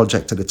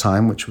project at the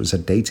time, which was a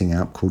dating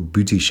app called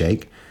Booty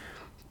Shake.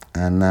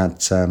 And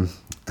that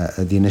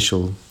the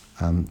initial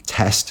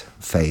test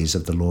phase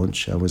of the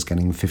launch was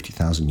getting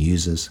 50,000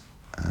 users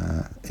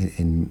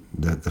in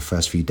the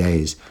first few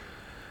days.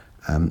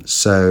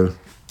 So,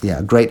 yeah,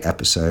 a great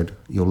episode.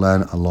 You'll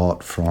learn a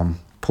lot from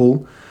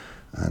Paul.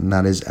 And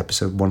that is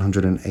episode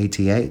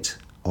 188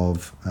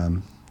 of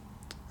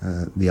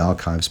the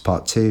Archives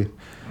Part 2.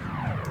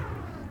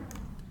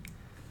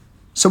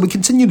 So we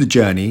continue the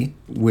journey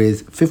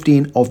with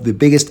 15 of the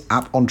biggest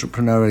app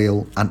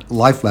entrepreneurial and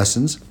life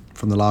lessons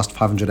from the last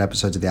 500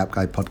 episodes of the App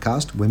Guide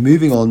podcast. We're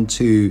moving on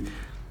to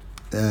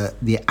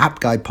the App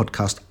Guide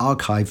podcast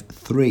Archive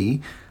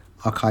 3.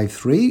 Archive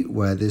 3,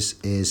 where this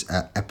is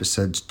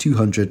episodes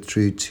 200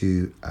 through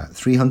to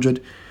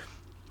 300.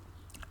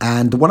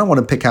 And the one I want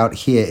to pick out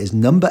here is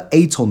number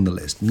 8 on the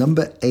list.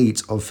 Number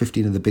 8 of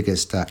 15 of the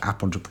biggest app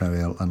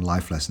entrepreneurial and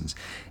life lessons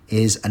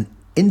is an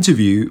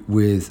interview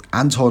with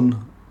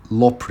Anton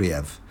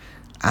Lopriev.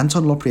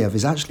 Anton Lopriev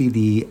is actually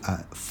the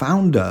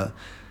founder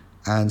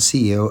and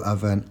CEO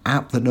of an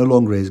app that no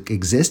longer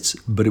exists,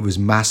 but it was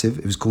massive.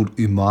 It was called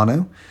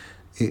Umano.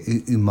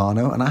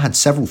 And I had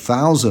several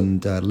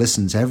thousand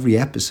listens every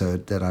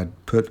episode that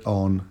I'd put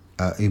on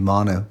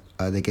Umano.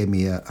 They gave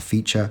me a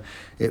feature.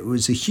 It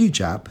was a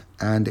huge app,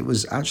 and it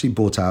was actually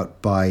bought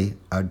out by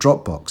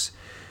Dropbox.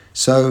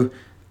 So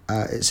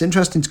it's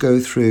interesting to go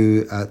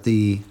through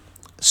the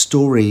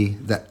story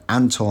that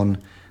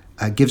Anton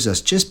gives us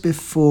just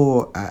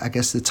before, I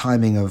guess, the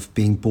timing of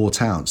being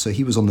bought out. So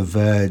he was on the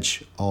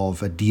verge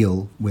of a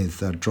deal with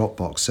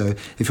Dropbox. So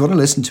if you want to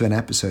listen to an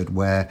episode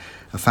where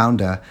a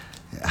founder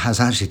has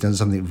actually done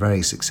something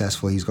very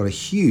successful, he's got a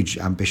huge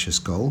ambitious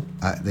goal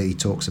that he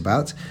talks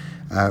about,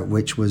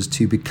 which was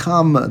to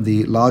become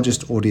the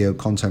largest audio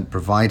content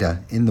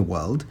provider in the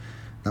world.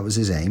 That was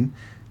his aim.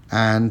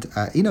 And,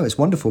 it's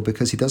wonderful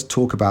because he does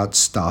talk about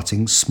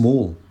starting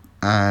small.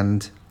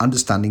 And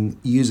understanding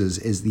users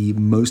is the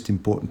most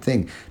important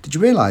thing. Did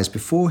you realize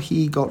before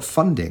he got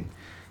funding,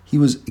 he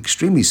was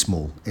extremely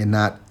small in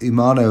that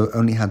Umano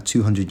only had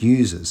 200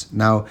 users.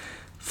 Now,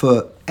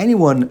 for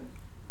anyone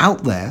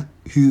out there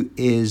who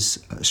is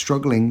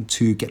struggling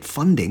to get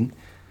funding,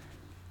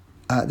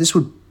 this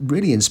would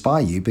really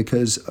inspire you,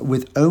 because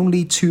with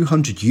only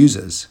 200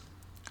 users,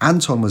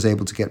 Anton was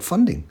able to get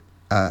funding,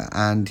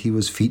 and he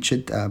was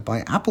featured by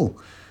Apple.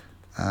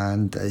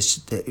 And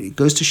it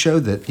goes to show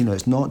that,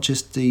 it's not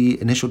just the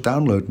initial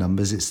download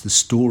numbers, it's the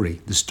story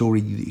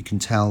that you can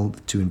tell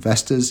to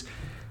investors.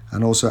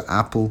 And also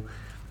Apple,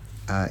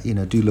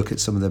 do look at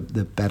some of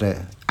the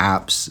better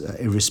apps,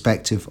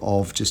 irrespective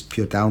of just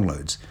pure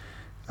downloads.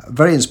 A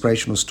very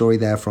inspirational story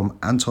there from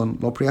Anton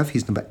Lopriev.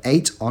 He's number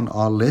 8 on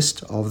our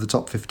list of the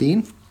top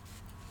 15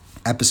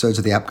 episodes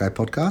of the App Guide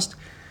podcast.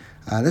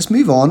 Let's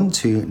move on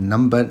to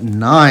number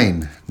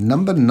 9.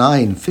 Number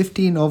 9,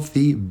 15 of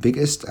the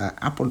biggest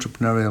app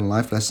entrepreneurial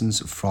life lessons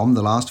from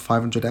the last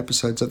 500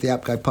 episodes of the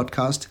App Guide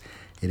podcast.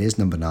 It is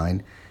number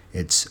 9.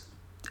 It's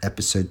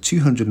episode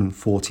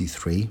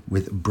 243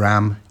 with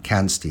Bram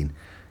Kanstein.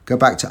 Go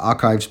back to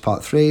Archives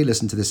Part 3,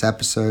 listen to this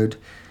episode,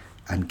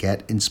 and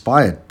get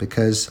inspired,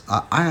 because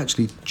I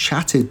actually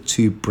chatted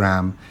to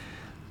Bram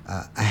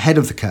ahead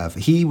of the curve.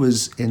 He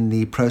was in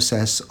the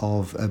process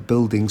of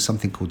building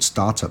something called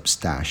Startup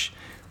Stash,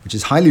 which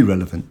is highly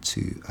relevant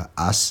to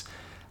us.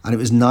 And it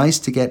was nice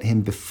to get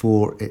him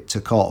before it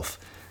took off.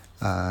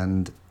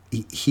 And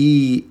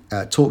he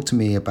talked to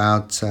me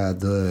about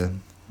the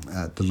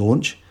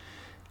launch.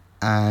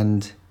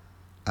 And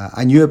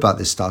I knew about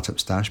this Startup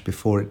Stash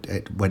before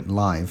it went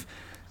live.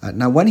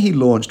 Now, when he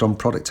launched on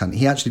Product Hunt,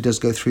 he actually does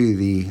go through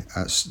the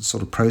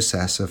sort of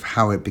process of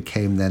how it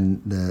became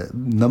then the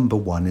number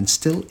one, and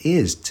still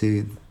is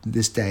to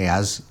this day,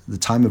 as the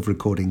time of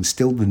recording,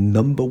 still the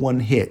number one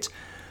hit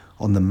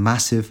on the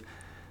massive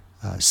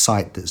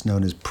site that's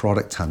known as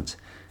Product Hunt.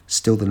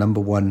 Still the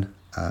number one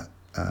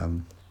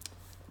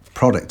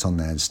product on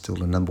there. It's still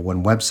the number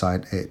one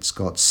website. It's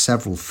got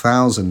several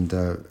thousand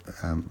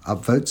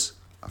upvotes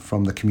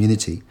from the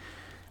community.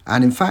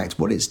 And in fact,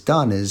 what it's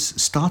done is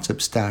Startup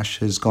Stash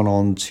has gone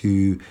on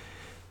to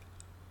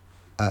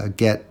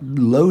get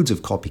loads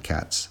of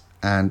copycats.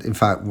 And in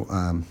fact,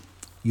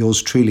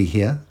 yours truly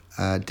here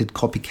did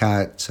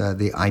copycat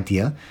the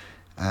idea.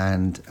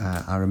 And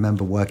I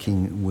remember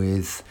working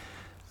with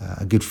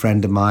a good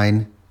friend of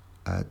mine,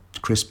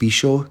 Chris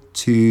Bishaw,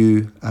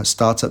 to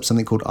start up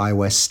something called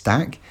iOS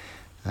Stack.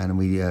 And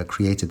we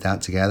created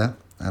that together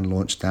and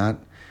launched that.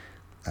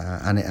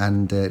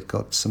 And it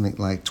got something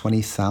like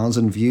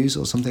 20,000 views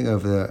or something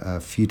over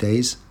a few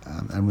days,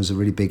 and was a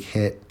really big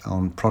hit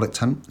on Product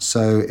Hunt.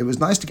 So it was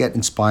nice to get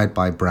inspired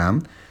by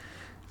Bram.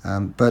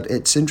 But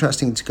it's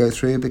interesting to go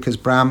through because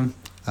Bram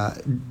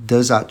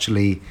does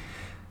actually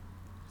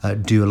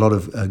do a lot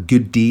of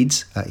good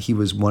deeds. He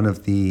was one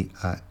of the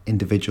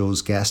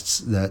individuals, guests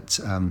that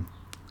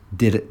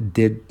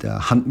did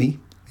hunt me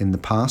in the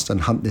past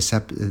and hunt this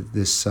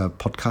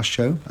podcast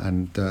show.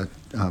 And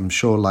I'm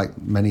sure, like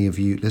many of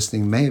you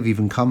listening, may have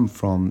even come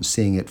from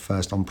seeing it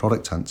first on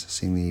Product Hunt,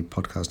 seeing the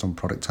podcast on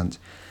Product Hunt,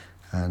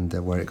 and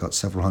where it got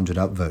several hundred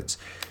upvotes.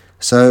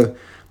 So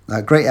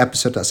a great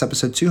episode. That's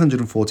episode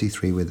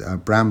 243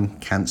 with Bram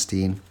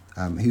Kantstein,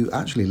 who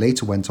actually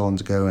later went on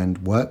to go and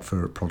work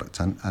for Product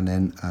Hunt, and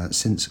then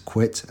since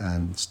quit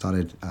and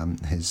started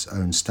his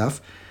own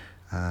stuff.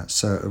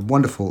 So a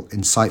wonderful,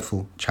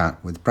 insightful chat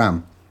with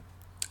Bram.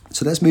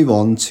 So let's move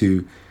on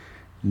to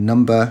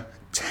number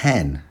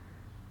 10.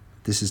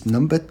 This is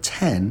number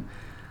 10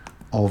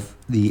 of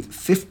the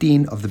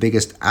 15 of the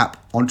biggest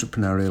app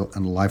entrepreneurial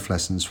and life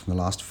lessons from the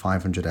last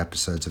 500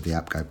 episodes of the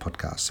App Guy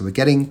podcast. So we're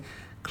getting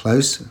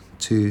close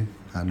to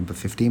number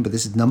 15, but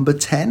this is number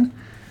 10.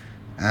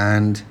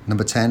 And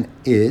number 10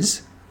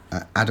 is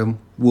Adam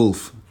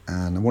Wolf.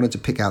 And I wanted to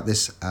pick out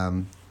this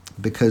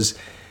because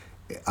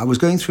I was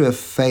going through a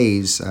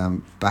phase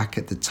back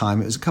at the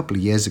time, it was a couple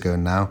of years ago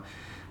now,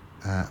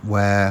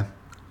 where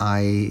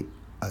I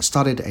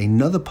started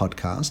another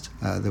podcast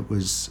that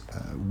was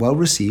well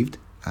received,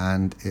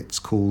 and it's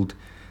called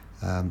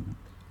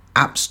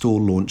App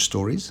Store Launch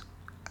Stories.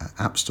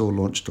 App Store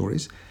Launch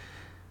Stories.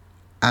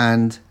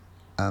 And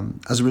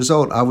as a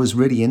result, I was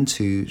really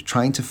into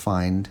trying to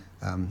find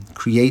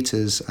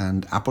creators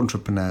and app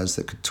entrepreneurs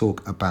that could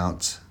talk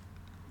about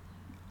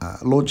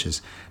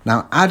launches.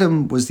 Now,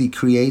 Adam was the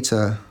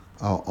creator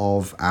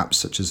of apps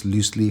such as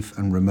Looseleaf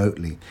and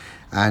Remotely,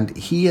 and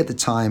he at the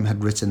time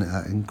had written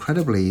an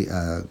incredibly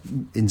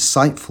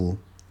insightful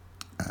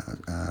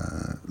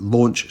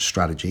launch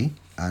strategy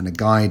and a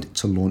guide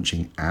to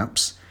launching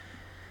apps.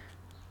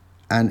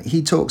 And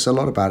he talks a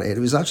lot about it.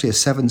 It was actually a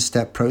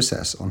 7-step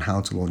process on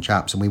how to launch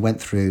apps, and we went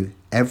through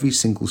every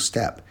single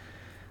step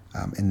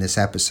in this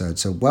episode.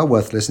 So well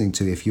worth listening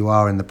to if you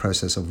are in the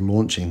process of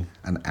launching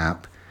an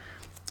app.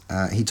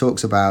 He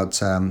talks about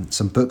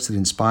some books that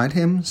inspired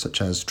him,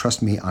 such as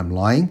Trust Me, I'm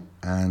Lying,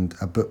 and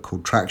a book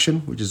called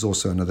Traction, which is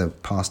also another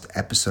past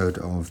episode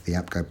of the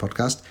App Guy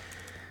podcast.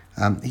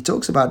 He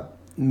talks about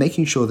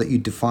making sure that you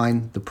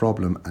define the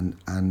problem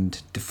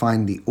and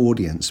define the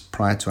audience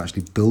prior to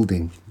actually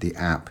building the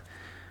app,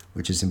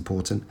 which is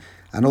important.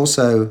 And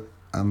also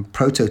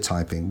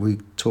prototyping. We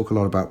talk a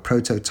lot about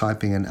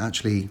prototyping, and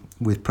actually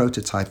with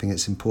prototyping,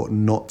 it's important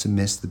not to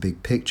miss the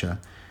big picture.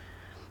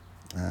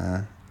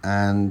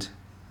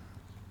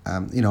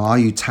 Are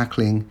you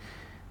tackling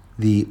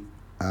the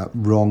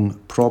wrong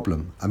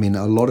problem? I mean,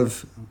 a lot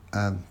of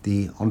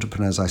the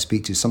entrepreneurs I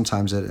speak to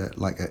sometimes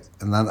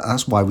and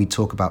that's why we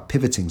talk about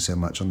pivoting so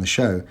much on the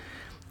show,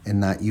 in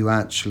that you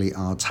actually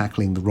are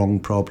tackling the wrong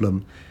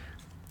problem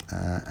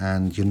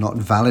and you're not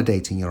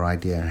validating your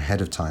idea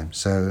ahead of time.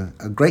 So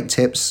great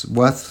tips,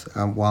 worth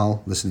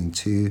while listening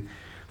to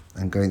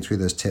and going through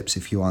those tips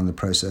if you are in the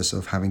process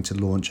of having to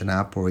launch an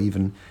app or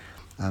even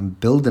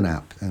build an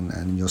app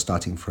and you're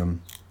starting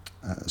from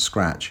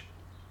scratch.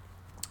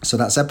 So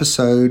that's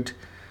episode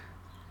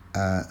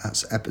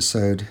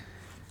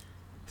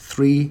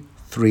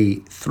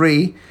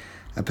 333,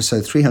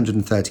 episode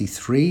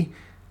 333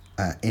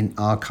 in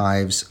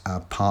archives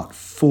part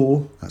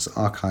 4. That's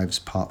archives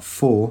part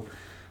 4,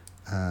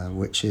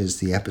 which is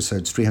the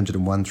episodes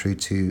 301 through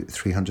to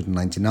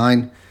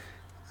 399,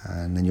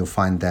 and then you'll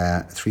find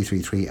there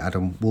 333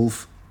 Adam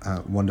Wolf.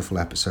 Wonderful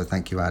episode.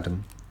 Thank you,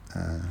 Adam,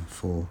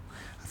 for.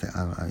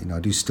 I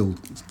do still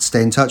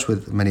stay in touch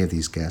with many of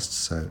these guests,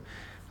 so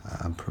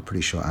I'm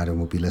pretty sure Adam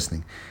will be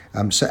listening.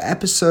 So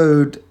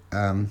episode,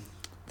 the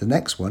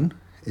next one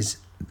is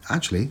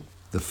actually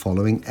the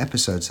following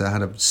episode. So I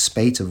had a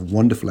spate of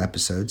wonderful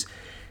episodes.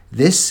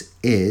 This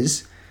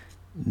is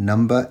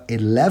number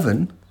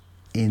 11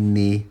 in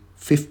the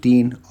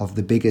 15 of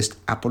the biggest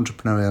app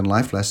entrepreneurial and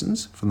life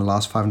lessons from the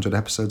last 500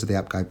 episodes of the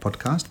App Guy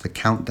podcast, the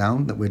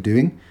countdown that we're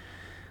doing.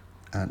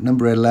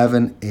 Number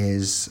 11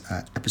 is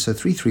episode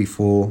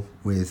 334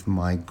 with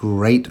my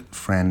great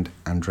friend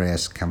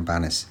Andreas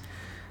Cambanis.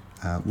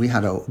 We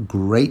had a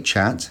great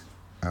chat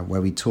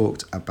where we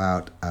talked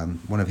about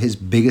one of his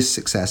biggest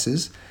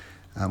successes,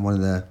 one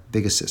of the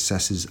biggest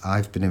successes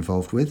I've been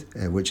involved with,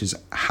 which is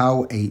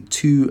how a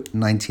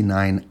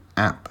 $2.99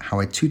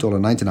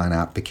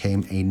 app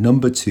became a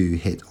number 2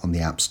 hit on the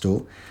App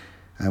Store.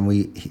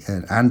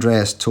 And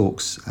Andreas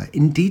talks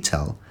in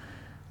detail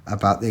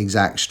about the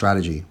exact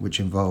strategy, which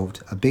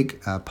involved a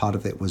big part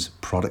of it was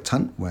Product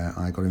Hunt, where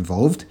I got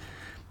involved,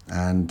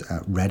 and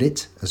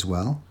Reddit as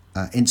well,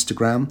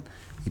 Instagram.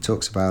 He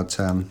talks about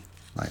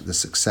the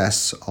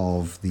success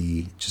of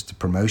the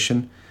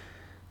promotion.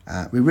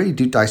 We really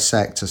do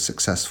dissect a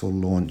successful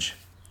launch,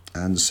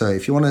 and so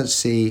if you want to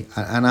see,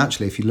 and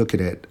actually if you look at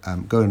it,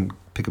 go and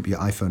pick up your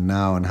iPhone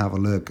now and have a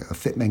look.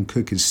 Fitmen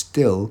Cook is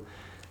still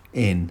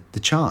in the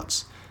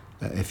charts.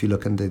 If you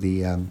look under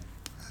the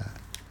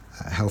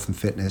health and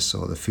fitness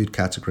or the food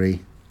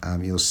category,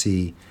 you'll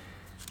see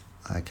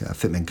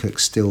Fitmen Cook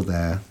still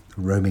there,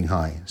 roaming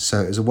high.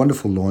 So it was a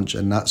wonderful launch,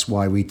 and that's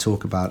why we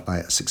talk about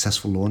a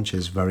successful launch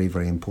is very,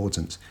 very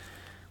important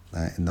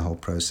in the whole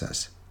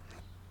process.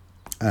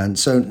 And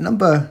so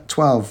number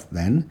 12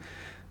 then,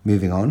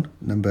 moving on,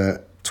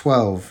 number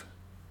 12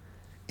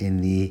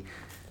 in the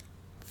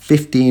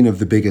 15 of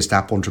the biggest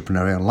app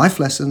entrepreneurial life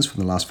lessons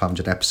from the last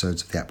 500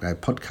 episodes of the App Guy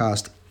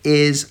podcast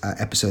is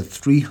episode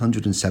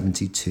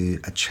 372,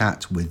 a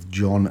chat with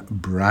John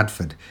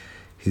Bradford,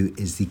 who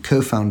is the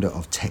co-founder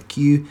of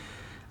TechU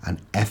and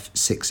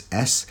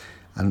F6S,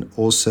 and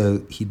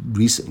also he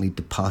recently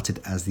departed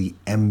as the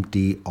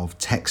MD of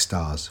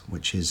Techstars,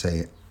 which is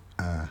an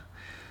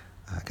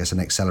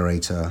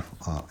accelerator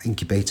or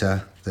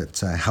incubator that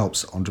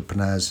helps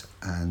entrepreneurs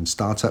and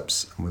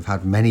startups. And we've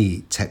had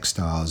many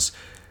Techstars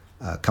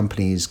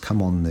companies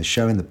come on the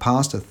show in the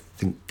past. I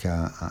think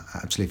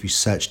actually if you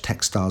search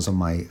Techstars on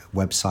my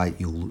website,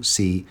 you'll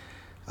see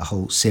a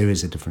whole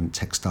series of different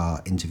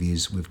Techstar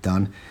interviews we've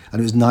done. And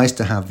it was nice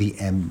to have the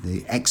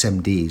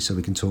ex-MD so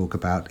we can talk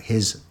about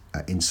his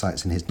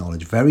insights and his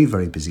knowledge. Very,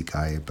 very busy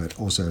guy, but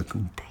also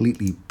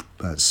completely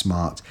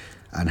smart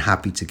and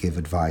happy to give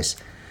advice.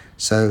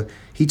 So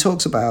he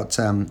talks about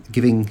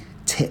giving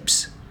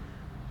tips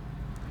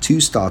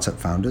to startup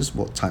founders.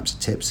 What types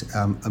of tips?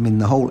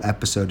 The whole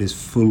episode is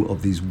full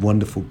of these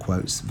wonderful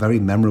quotes, very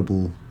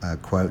memorable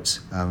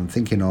quotes. I'm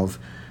thinking of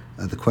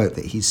the quote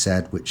that he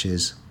said, which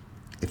is,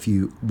 if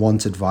you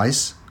want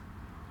advice,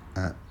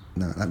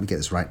 let me get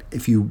this right.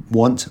 If you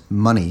want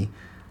money,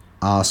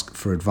 ask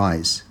for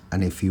advice.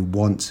 And if you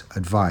want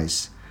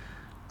advice,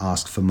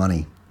 ask for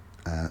money.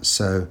 It's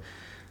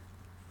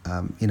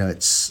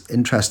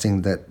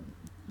interesting that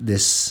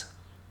this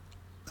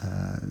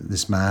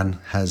man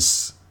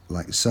has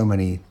like so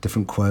many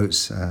different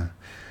quotes. I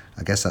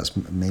guess that's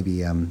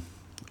maybe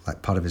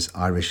like part of his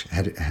Irish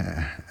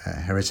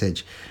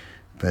heritage.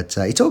 But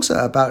he talks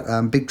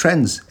about big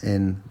trends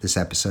in this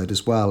episode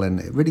as well. And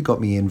it really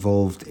got me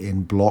involved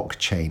in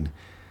blockchain,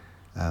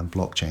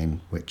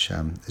 which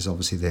is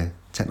obviously the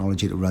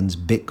technology that runs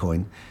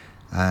Bitcoin.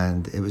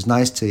 And it was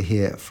nice to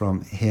hear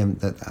from him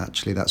that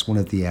actually that's one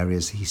of the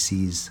areas he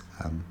sees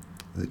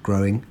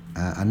growing.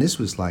 And this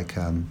was like,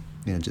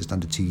 just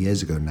under 2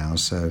 years ago now.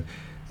 So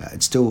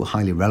it's still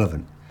highly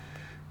relevant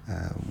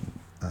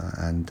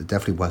and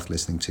definitely worth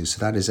listening to. So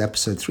that is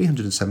episode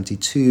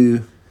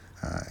 372.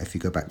 If you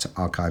go back to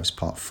archives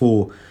part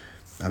 4,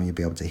 you'll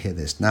be able to hear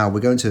this. Now we're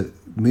going to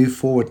move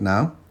forward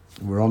now.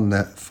 We're on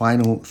the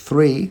final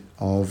 3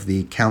 of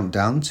the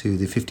countdown to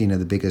the 15 of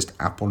the biggest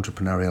app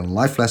entrepreneurial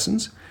life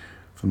lessons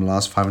from the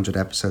last 500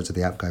 episodes of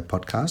the App Guy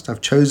podcast.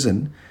 I've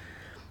chosen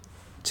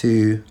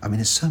to,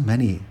 there's so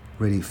many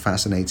really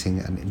fascinating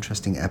and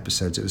interesting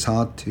episodes. It was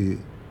hard to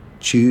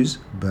choose,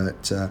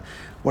 but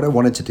what I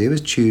wanted to do is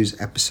choose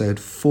episode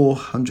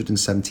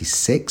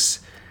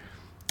 476.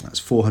 That's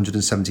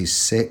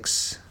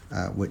 476,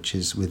 which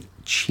is with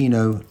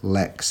Chino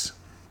Lex.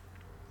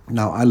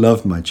 Now, I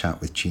loved my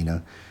chat with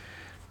Chino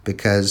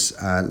because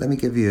let me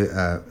give you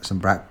some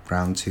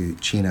background to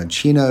Chino.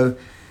 Chino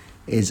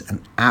is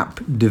an app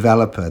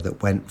developer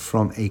that went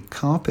from a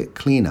carpet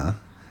cleaner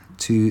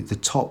to the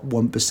top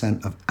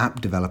 1% of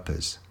app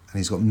developers, and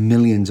he's got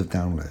millions of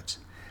downloads.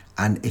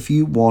 And if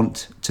you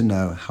want to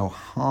know how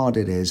hard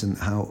it is and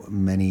how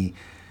many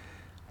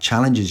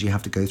challenges you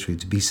have to go through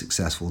to be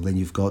successful, then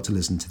you've got to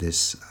listen to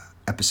this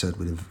episode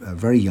with a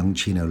very young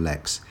Chino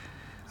Lex.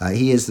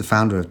 He is the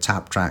founder of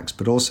TapTracks,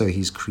 but also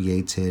he's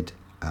created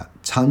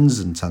tons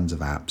and tons of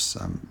apps.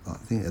 I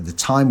think at the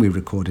time we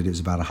recorded, it was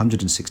about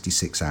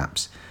 166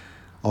 apps,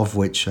 of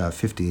which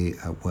 50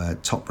 were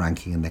top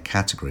ranking in their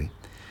category.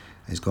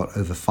 He's got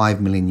over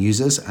 5 million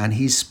users, and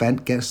he's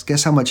spent,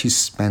 guess how much he's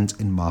spent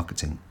in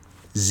marketing?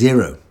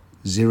 $0.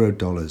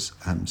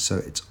 So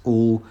it's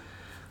all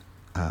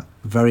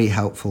very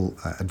helpful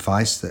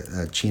advice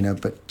that Chino,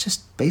 but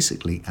just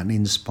basically an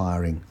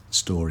inspiring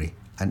story.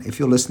 And if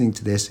you're listening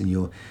to this and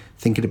you're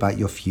thinking about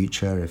your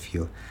future, if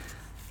you're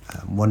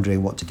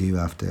wondering what to do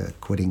after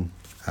quitting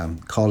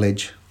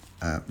college,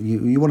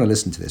 you want to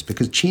listen to this,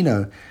 because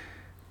Chino,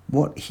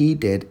 what he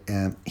did,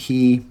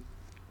 he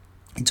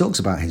talks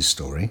about his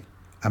story.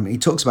 He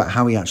talks about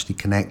how he actually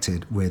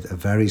connected with a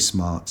very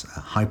smart,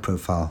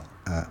 high-profile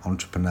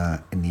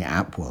entrepreneur in the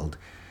app world,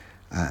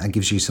 and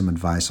gives you some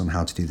advice on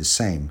how to do the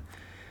same.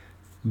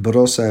 But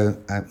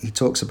also, he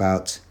talks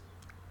about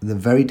the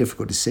very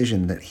difficult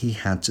decision that he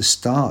had to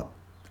start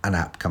an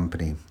app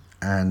company.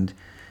 And,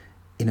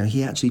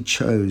 he actually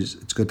chose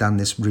to go down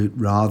this route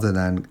rather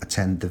than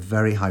attend the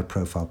very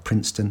high-profile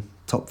Princeton,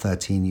 top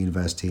 13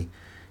 university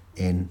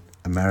in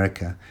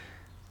America.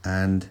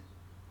 And,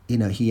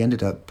 he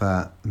ended up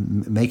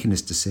making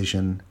this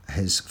decision.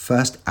 His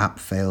first app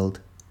failed.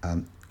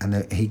 And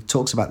he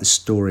talks about the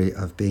story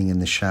of being in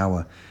the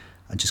shower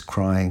and just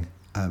crying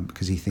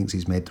because he thinks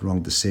he's made the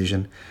wrong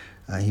decision.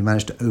 He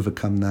managed to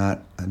overcome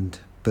that and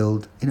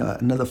build,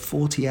 another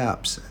 40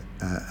 apps.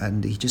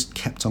 And he just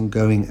kept on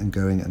going and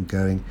going and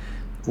going.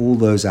 All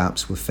those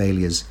apps were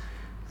failures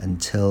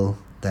until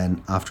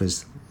then, after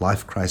his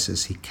life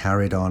crisis, he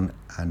carried on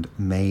and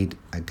made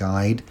a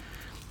guide.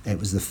 It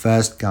was the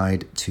first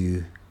guide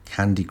to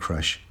Candy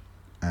Crush,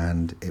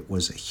 and it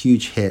was a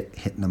huge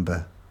hit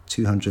number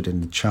 200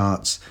 in the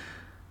charts.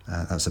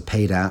 That was a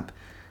paid app,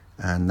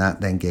 and that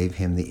then gave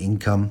him the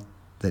income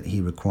that he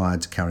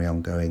required to carry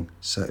on going.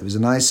 So it was a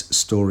nice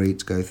story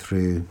to go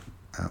through,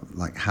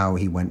 like how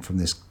he went from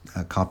this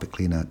carpet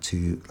cleaner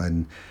to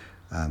an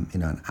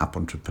app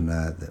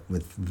entrepreneur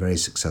with very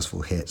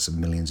successful hits and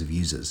millions of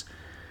users.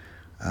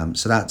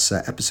 So that's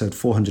episode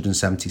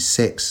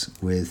 476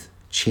 with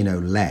Chino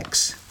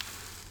Lex.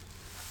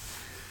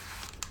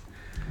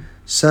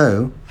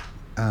 So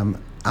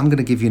I'm going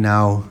to give you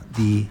now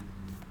the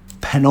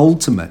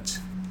penultimate.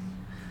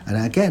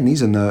 And again,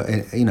 these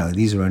are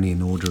these are only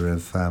in order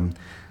of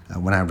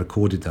when I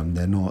recorded them.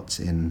 They're not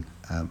in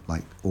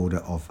order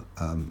of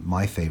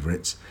my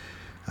favorites.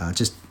 I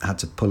just had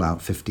to pull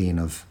out 15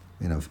 of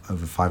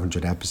over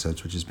 500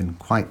 episodes, which has been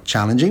quite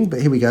challenging.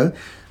 But here we go.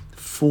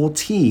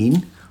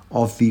 14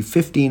 of the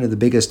 15 of the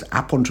biggest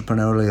app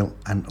entrepreneurial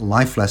and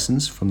life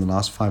lessons from the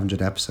last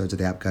 500 episodes of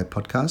the App Guide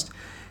podcast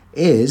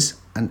is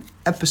an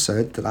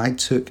episode that I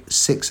took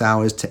 6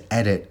 hours to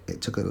edit.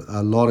 It took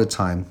a lot of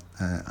time,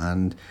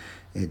 and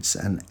it's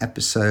an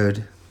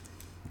episode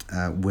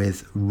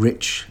with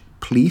Rich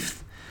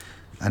Pleeth,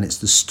 and it's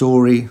the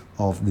story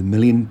of the $1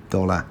 Million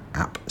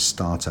App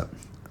Startup.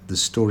 The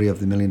story of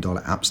the $1 Million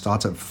App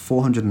Startup,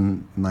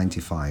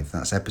 495.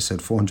 That's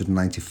episode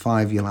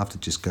 495. You'll have to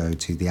just go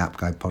to the App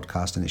Guide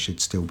podcast, and it should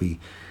still be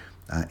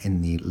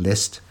in the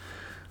list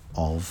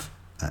of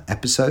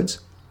episodes.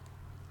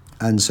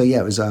 And so, yeah,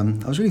 it was. I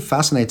was really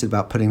fascinated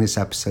about putting this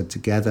episode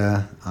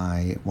together.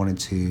 I wanted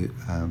to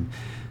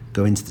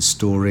go into the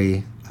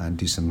story and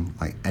do some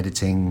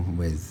editing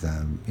with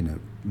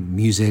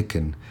music,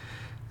 and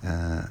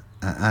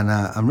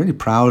I'm really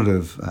proud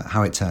of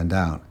how it turned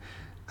out.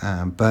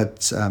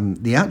 But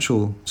the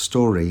actual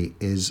story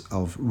is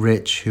of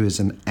Rich, who is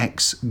an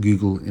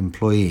ex-Google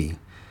employee.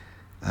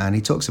 And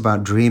he talks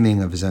about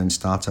dreaming of his own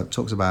startup,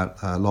 talks about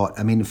a lot.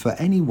 I mean, for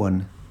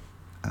anyone,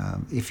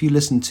 if you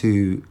listen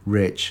to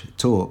Rich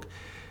talk,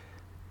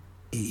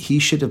 he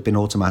should have been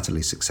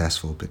automatically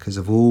successful because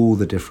of all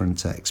the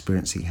different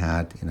experience he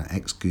had,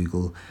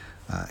 ex-Google.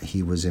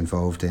 He was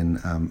involved in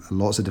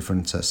lots of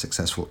different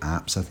successful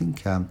apps. I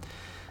think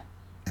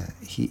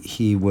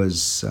he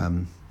was...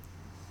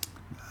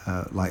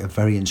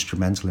 very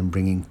instrumental in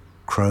bringing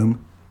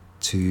Chrome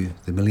to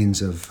the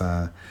millions of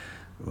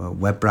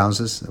web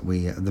browsers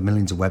that the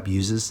millions of web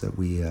users that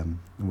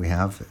we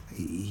have.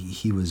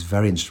 He was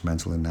very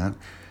instrumental in that.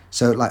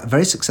 So a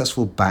very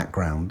successful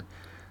background,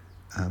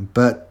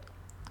 but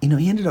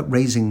he ended up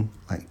raising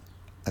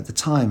at the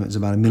time it was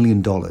about $1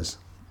 million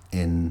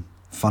in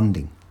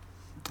funding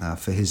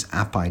for his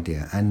app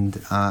idea.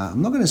 And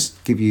I'm not going to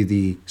give you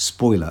the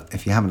spoiler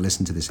if you haven't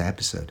listened to this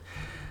episode,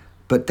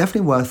 but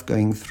definitely worth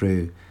going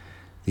through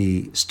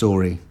the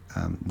story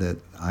that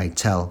I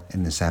tell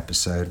in this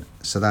episode.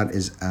 So that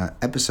is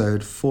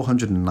episode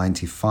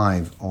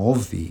 495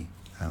 of the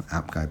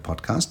App Guide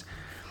podcast,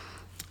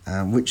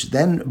 which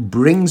then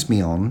brings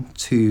me on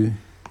to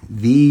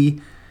the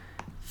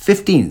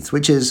 15th,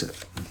 which is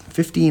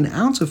 15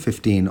 out of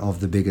 15 of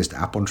the biggest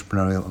app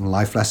entrepreneurial and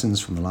life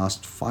lessons from the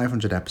last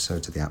 500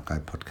 episodes of the App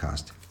Guide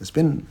podcast. It's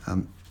been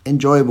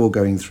enjoyable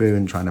going through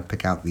and trying to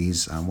pick out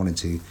these. I wanted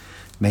to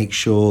make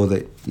sure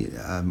that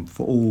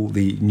for all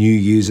the new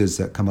users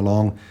that come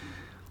along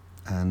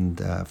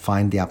and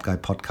find the App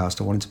Guide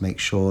podcast, I wanted to make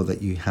sure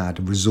that you had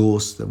a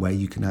resource where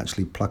you can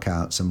actually pluck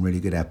out some really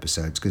good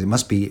episodes, because it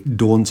must be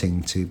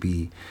daunting to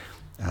be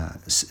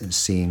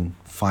seeing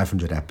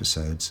 500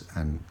 episodes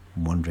and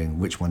wondering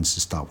which ones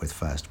to start with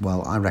first.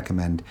 Well, I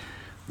recommend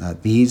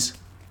these.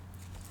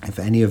 If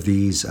any of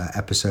these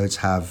episodes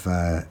have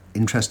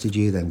interested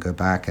you, then go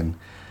back and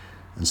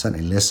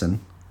certainly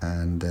listen.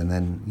 And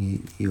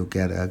then you'll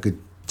get a good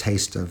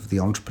taste of the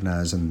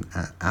entrepreneurs and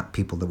app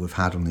people that we've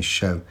had on this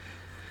show.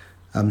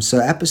 So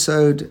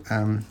episode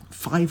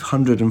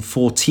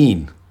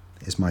 514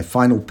 is my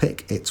final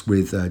pick. It's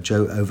with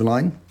Joe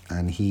Overline,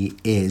 and he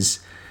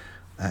is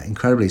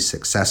incredibly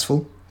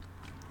successful.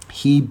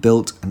 He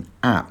built an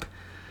app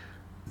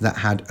that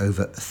had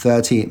over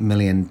 30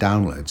 million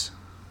downloads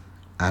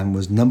and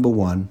was number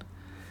one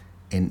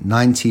in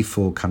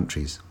 94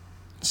 countries.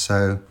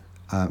 So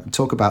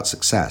talk about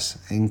success,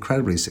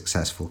 incredibly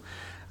successful.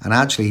 And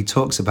actually he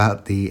talks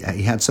about he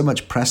had so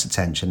much press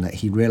attention that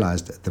he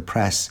realized that the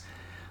press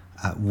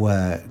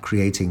were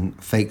creating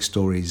fake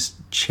stories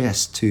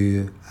just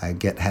to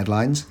get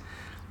headlines.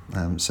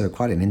 So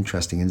quite an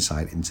interesting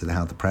insight into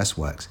how the press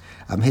works.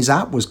 His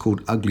app was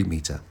called Ugly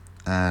Meter,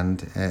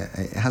 and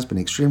it has been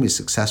extremely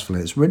successful.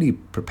 It's really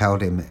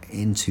propelled him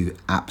into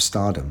app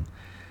stardom.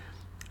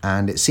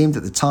 And it seemed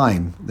at the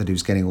time that he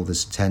was getting all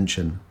this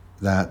attention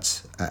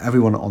that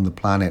everyone on the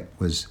planet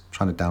was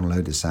trying to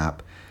download this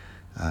app.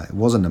 It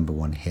was a number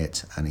one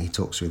hit, and he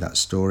talks through that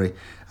story.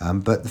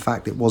 But the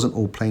fact it wasn't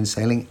all plain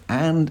sailing,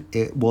 and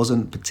it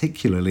wasn't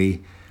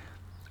particularly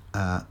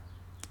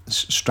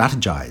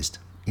strategized.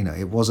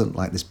 It wasn't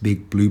like this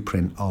big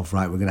blueprint of,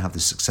 right, we're going to have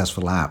this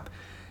successful app.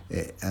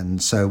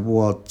 And so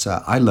what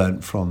I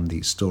learned from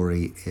the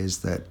story is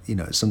that,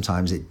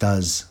 sometimes it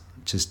does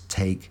just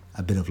take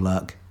a bit of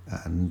luck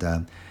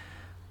and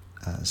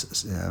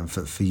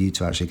for you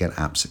to actually get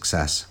app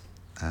success.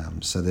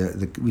 So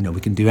we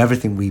can do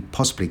everything we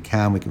possibly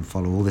can. We can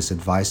follow all this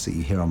advice that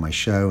you hear on my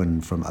show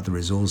and from other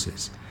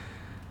resources.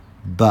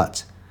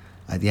 But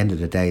at the end of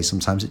the day,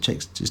 sometimes it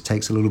just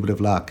takes a little bit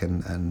of luck,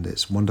 and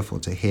it's wonderful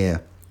to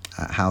hear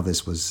how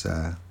this was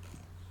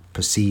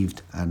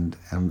perceived and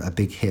a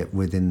big hit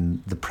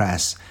within the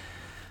press.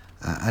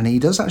 And he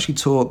does actually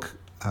talk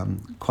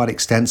quite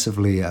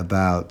extensively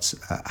about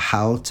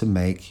how to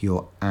make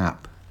your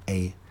app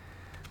a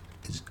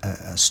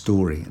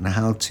story and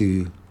how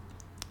to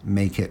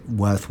make it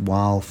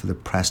worthwhile for the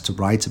press to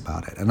write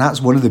about it. And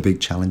that's one of the big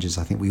challenges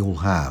I think we all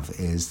have,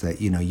 is that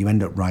you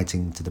end up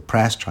writing to the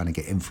press, trying to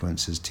get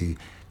influencers to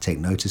take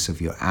notice of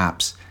your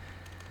apps,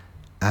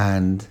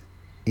 and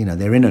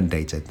they're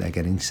inundated. They're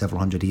getting several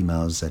hundred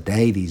emails a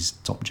day, these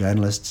top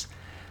journalists.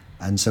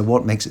 And so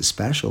what makes it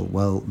special?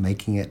 Well,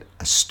 making it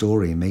a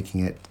story,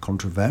 making it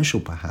controversial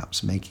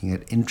perhaps, making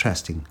it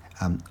interesting.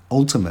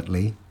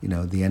 Ultimately,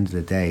 at the end of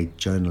the day,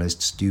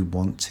 journalists do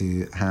want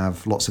to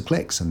have lots of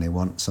clicks, and they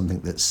want something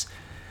that's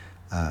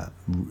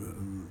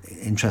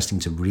interesting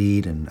to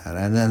read and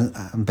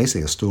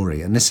basically a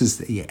story. And this is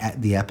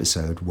the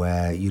episode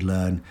where you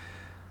learn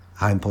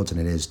how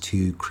important it is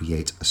to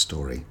create a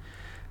story.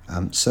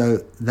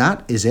 So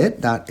that is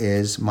it. That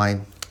is my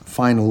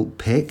final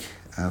pick.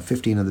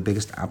 15 of the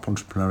biggest app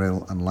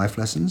entrepreneurial and life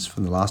lessons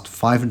from the last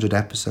 500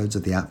 episodes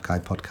of the App Guy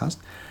podcast.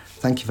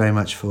 Thank you very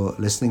much for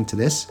listening to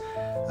this.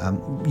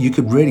 You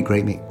could really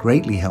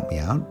greatly help me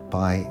out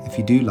by, if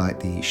you do like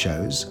the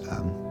shows,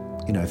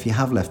 if you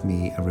have left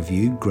me a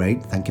review,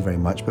 great, thank you very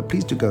much. But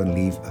please do go and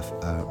leave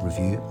a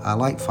review. I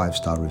like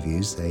 5-star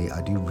reviews.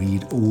 I do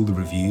read all the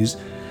reviews,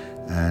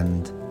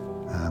 and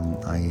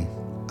I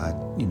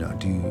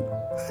do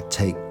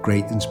take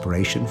great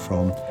inspiration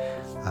from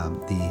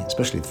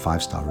especially the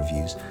 5-star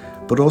reviews.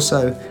 But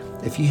also,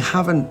 if you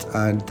haven't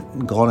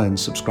gone and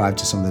subscribed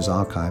to some of those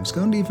archives,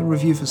 go and leave a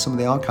review for some of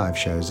the archive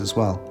shows as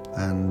well,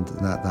 and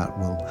that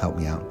will help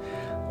me out.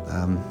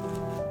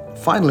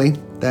 Finally,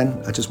 then,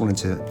 I just wanted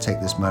to take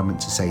this moment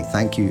to say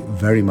thank you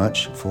very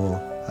much for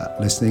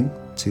listening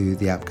to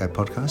the App Guy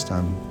podcast.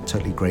 I'm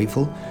totally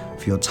grateful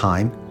for your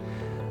time,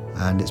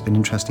 and it's been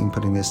interesting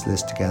putting this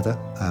list together.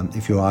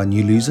 If you are a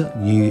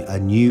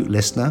new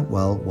listener,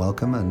 well,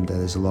 welcome, and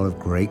there's a lot of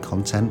great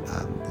content.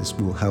 This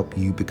will help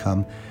you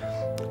become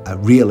a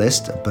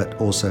realist, but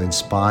also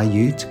inspire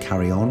you to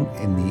carry on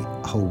in the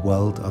whole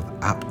world of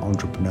app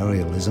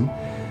entrepreneurialism.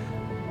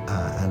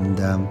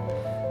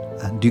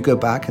 And do go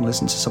back and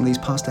listen to some of these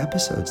past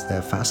episodes.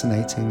 They're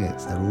fascinating.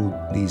 They're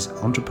all these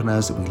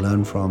entrepreneurs that we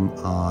learn from,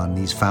 and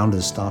these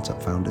founders,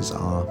 startup founders,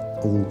 are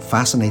all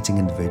fascinating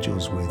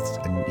individuals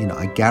and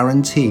I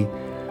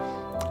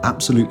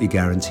absolutely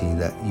guarantee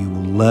that you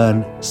will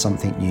learn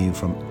something new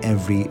from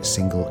every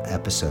single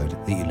episode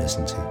that you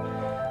listen to.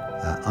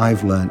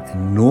 I've learned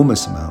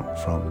enormous amount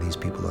from these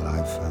people that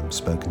I've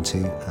spoken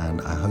to,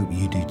 and I hope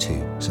you do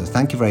too. So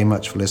thank you very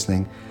much for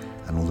listening,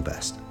 and all the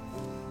best.